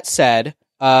all of that said,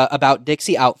 about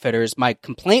Dixie Outfitters, my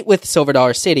complaint with Silver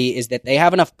Dollar City is that they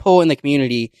have enough pull in the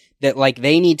community that like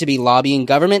they need to be lobbying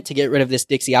government to get rid of this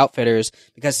Dixie Outfitters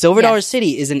because Silver Dollar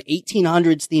City is an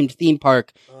 1800s themed theme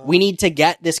park. We need to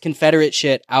get this Confederate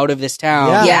shit out of this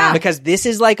town. Yeah. Because this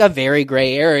is like a very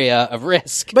gray area of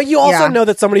risk. But you also Yeah. know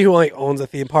that somebody who like owns a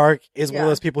theme park is one Yeah. of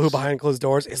those people who behind closed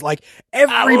doors is like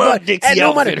everybody. Dixie and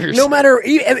Outfitters. no matter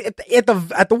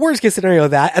at the worst case scenario,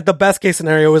 at the best case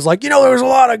scenario is like there's a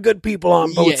lot of good people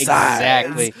on both sides.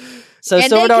 Exactly. So And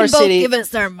Silver they Dollar can both City give us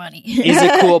their money. is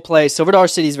a cool place. Silver Dollar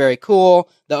City is very cool.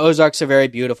 The Ozarks are very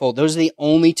beautiful. Those are the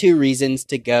only 2 reasons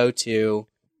to go to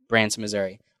Branson,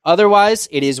 Missouri. Otherwise,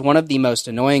 it is one of the most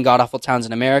annoying, god-awful towns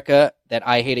in America that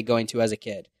I hated going to as a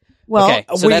kid. Well, Okay,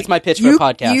 so that's my pitch for a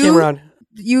podcast. Cameron,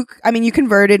 you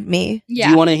converted me. Yeah.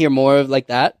 Do you want to hear more of like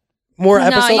that? more No,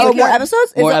 episodes. you Oh, Okay. more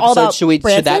episodes? Is More it all about episodes?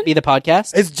 Should that be the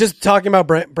podcast? It's just talking about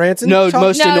Branson. No, Chuck?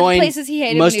 most No, annoying places he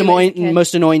hated most when he was a annoying kid.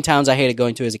 most annoying towns I hated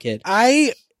going to as a kid.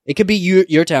 I It could be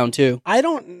your town too.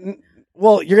 don't.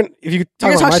 Well, you're gonna if you talk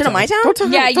You're gonna about talk shit on my town? Don't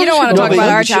talk, Yeah, you don't want to No, talk but about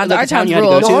you our should- town. like Our the town town's you had to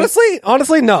go rules. to?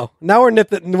 Honestly, no. Now we're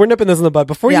nipping this in the bud.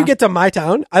 Before Yeah. you get to my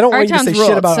town, I don't Our want you to town's say ruled,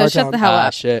 shit about so our shut town. the hell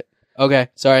up. Shit. Okay,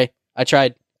 sorry. I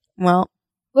tried. Well,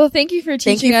 Well, thank you for Thank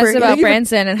teaching you us for- about thank you for-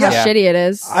 Branson and how Yeah. shitty it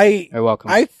is. You're welcome.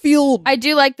 I feel I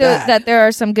do like bad. that there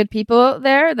are some good people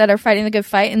there that are fighting the good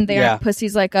fight, and they Yeah. aren't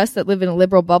pussies like us that live in a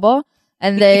liberal bubble,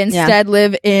 and they instead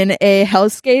live in a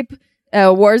hellscape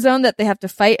war zone that they have to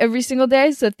fight every single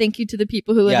day. So thank you to the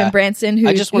people who live Yeah. in Branson who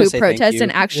I just wanna say thank protest you.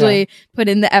 and actually put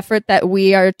in the effort that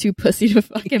we are too pussy to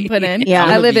fucking put in. Yeah. I'm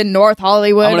I gonna live be- in North I'm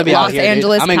Hollywood, gonna be out Los here, dude.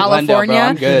 Angeles, I'm in Glendale, bro. California,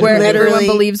 I'm good. where everyone Literally.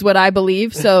 believes what I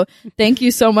believe. So thank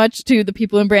you so much to the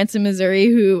people in Branson, Missouri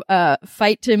who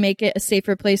fight to make it a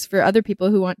safer place for other people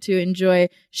who want to enjoy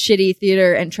shitty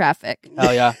theater and traffic.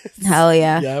 Hell yeah. hell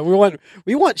yeah. yeah.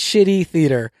 We want shitty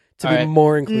theater to All be right.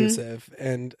 more inclusive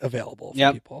and available for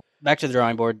Yep. people. Back to the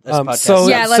drawing board. This podcast. So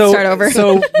Yeah, let's start over.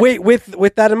 So wait,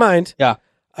 with that in mind, Yeah.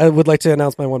 I would like to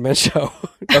announce my one man show.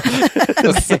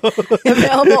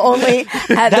 Available only at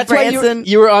the That's why Branson.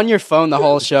 you were on your phone the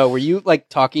whole show. Were you like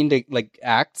talking to like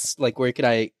acts? Like where could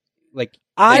I like?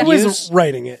 I was venues?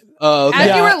 writing it. Oh, okay. As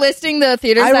Yeah. you were listing the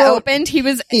theaters I that wrote- opened, he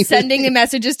was sending the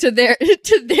messages to their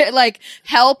like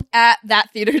help at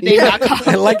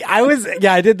thattheatername.com.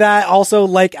 I did that. Also,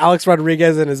 like Alex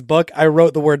Rodriguez in his book, I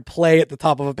wrote the word play at the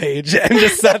top of a page and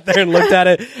just sat there and looked at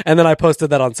it. And then I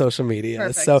posted that on social media.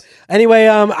 Perfect. So anyway,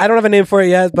 I don't have a name for it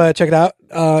yet, but check it out.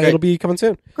 It'll be coming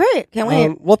soon. Great. Can't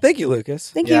wait. Well, thank you,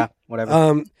 Lucas. Thank Yeah, you.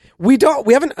 whatever. We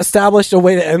haven't established a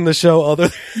way to end the show other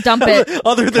Dump it.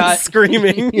 other than Cut.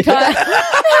 screaming.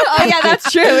 Oh yeah, that's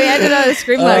true. We ended on a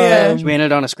scream like that. Should we end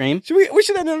it on a scream? We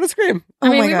should end it on a scream. I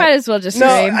mean, my we God. might as well just No,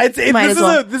 scream. Might this as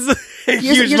well. is a Here's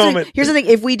huge the moment. thing. Here's the thing.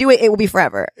 If we do it, it will be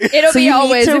forever. It'll So be you need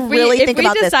always. to If we, really if think we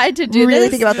about this. decide to do Really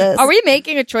this, think about this. Are we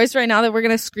making a choice right now that we're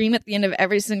going to scream at the end of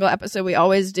every single episode we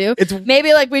always do? It's-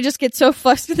 Maybe like we just get so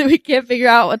flustered that we can't figure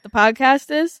out what the podcast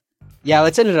is. Yeah,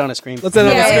 let's end it on a scream. Let's end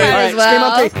it on Yeah, a scream. might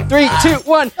All as right, scream on well. 3, 2,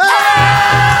 1.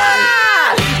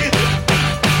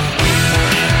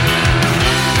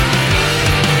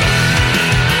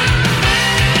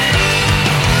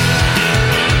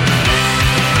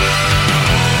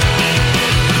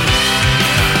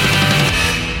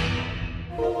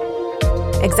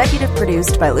 Executive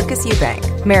produced by Lucas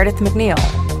Eubank, Meredith McNeil,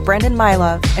 Brendan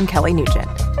Mylove, and Kelly Nugent.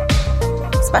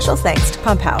 Special thanks to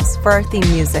Pump House for our theme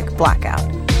music, Blackout.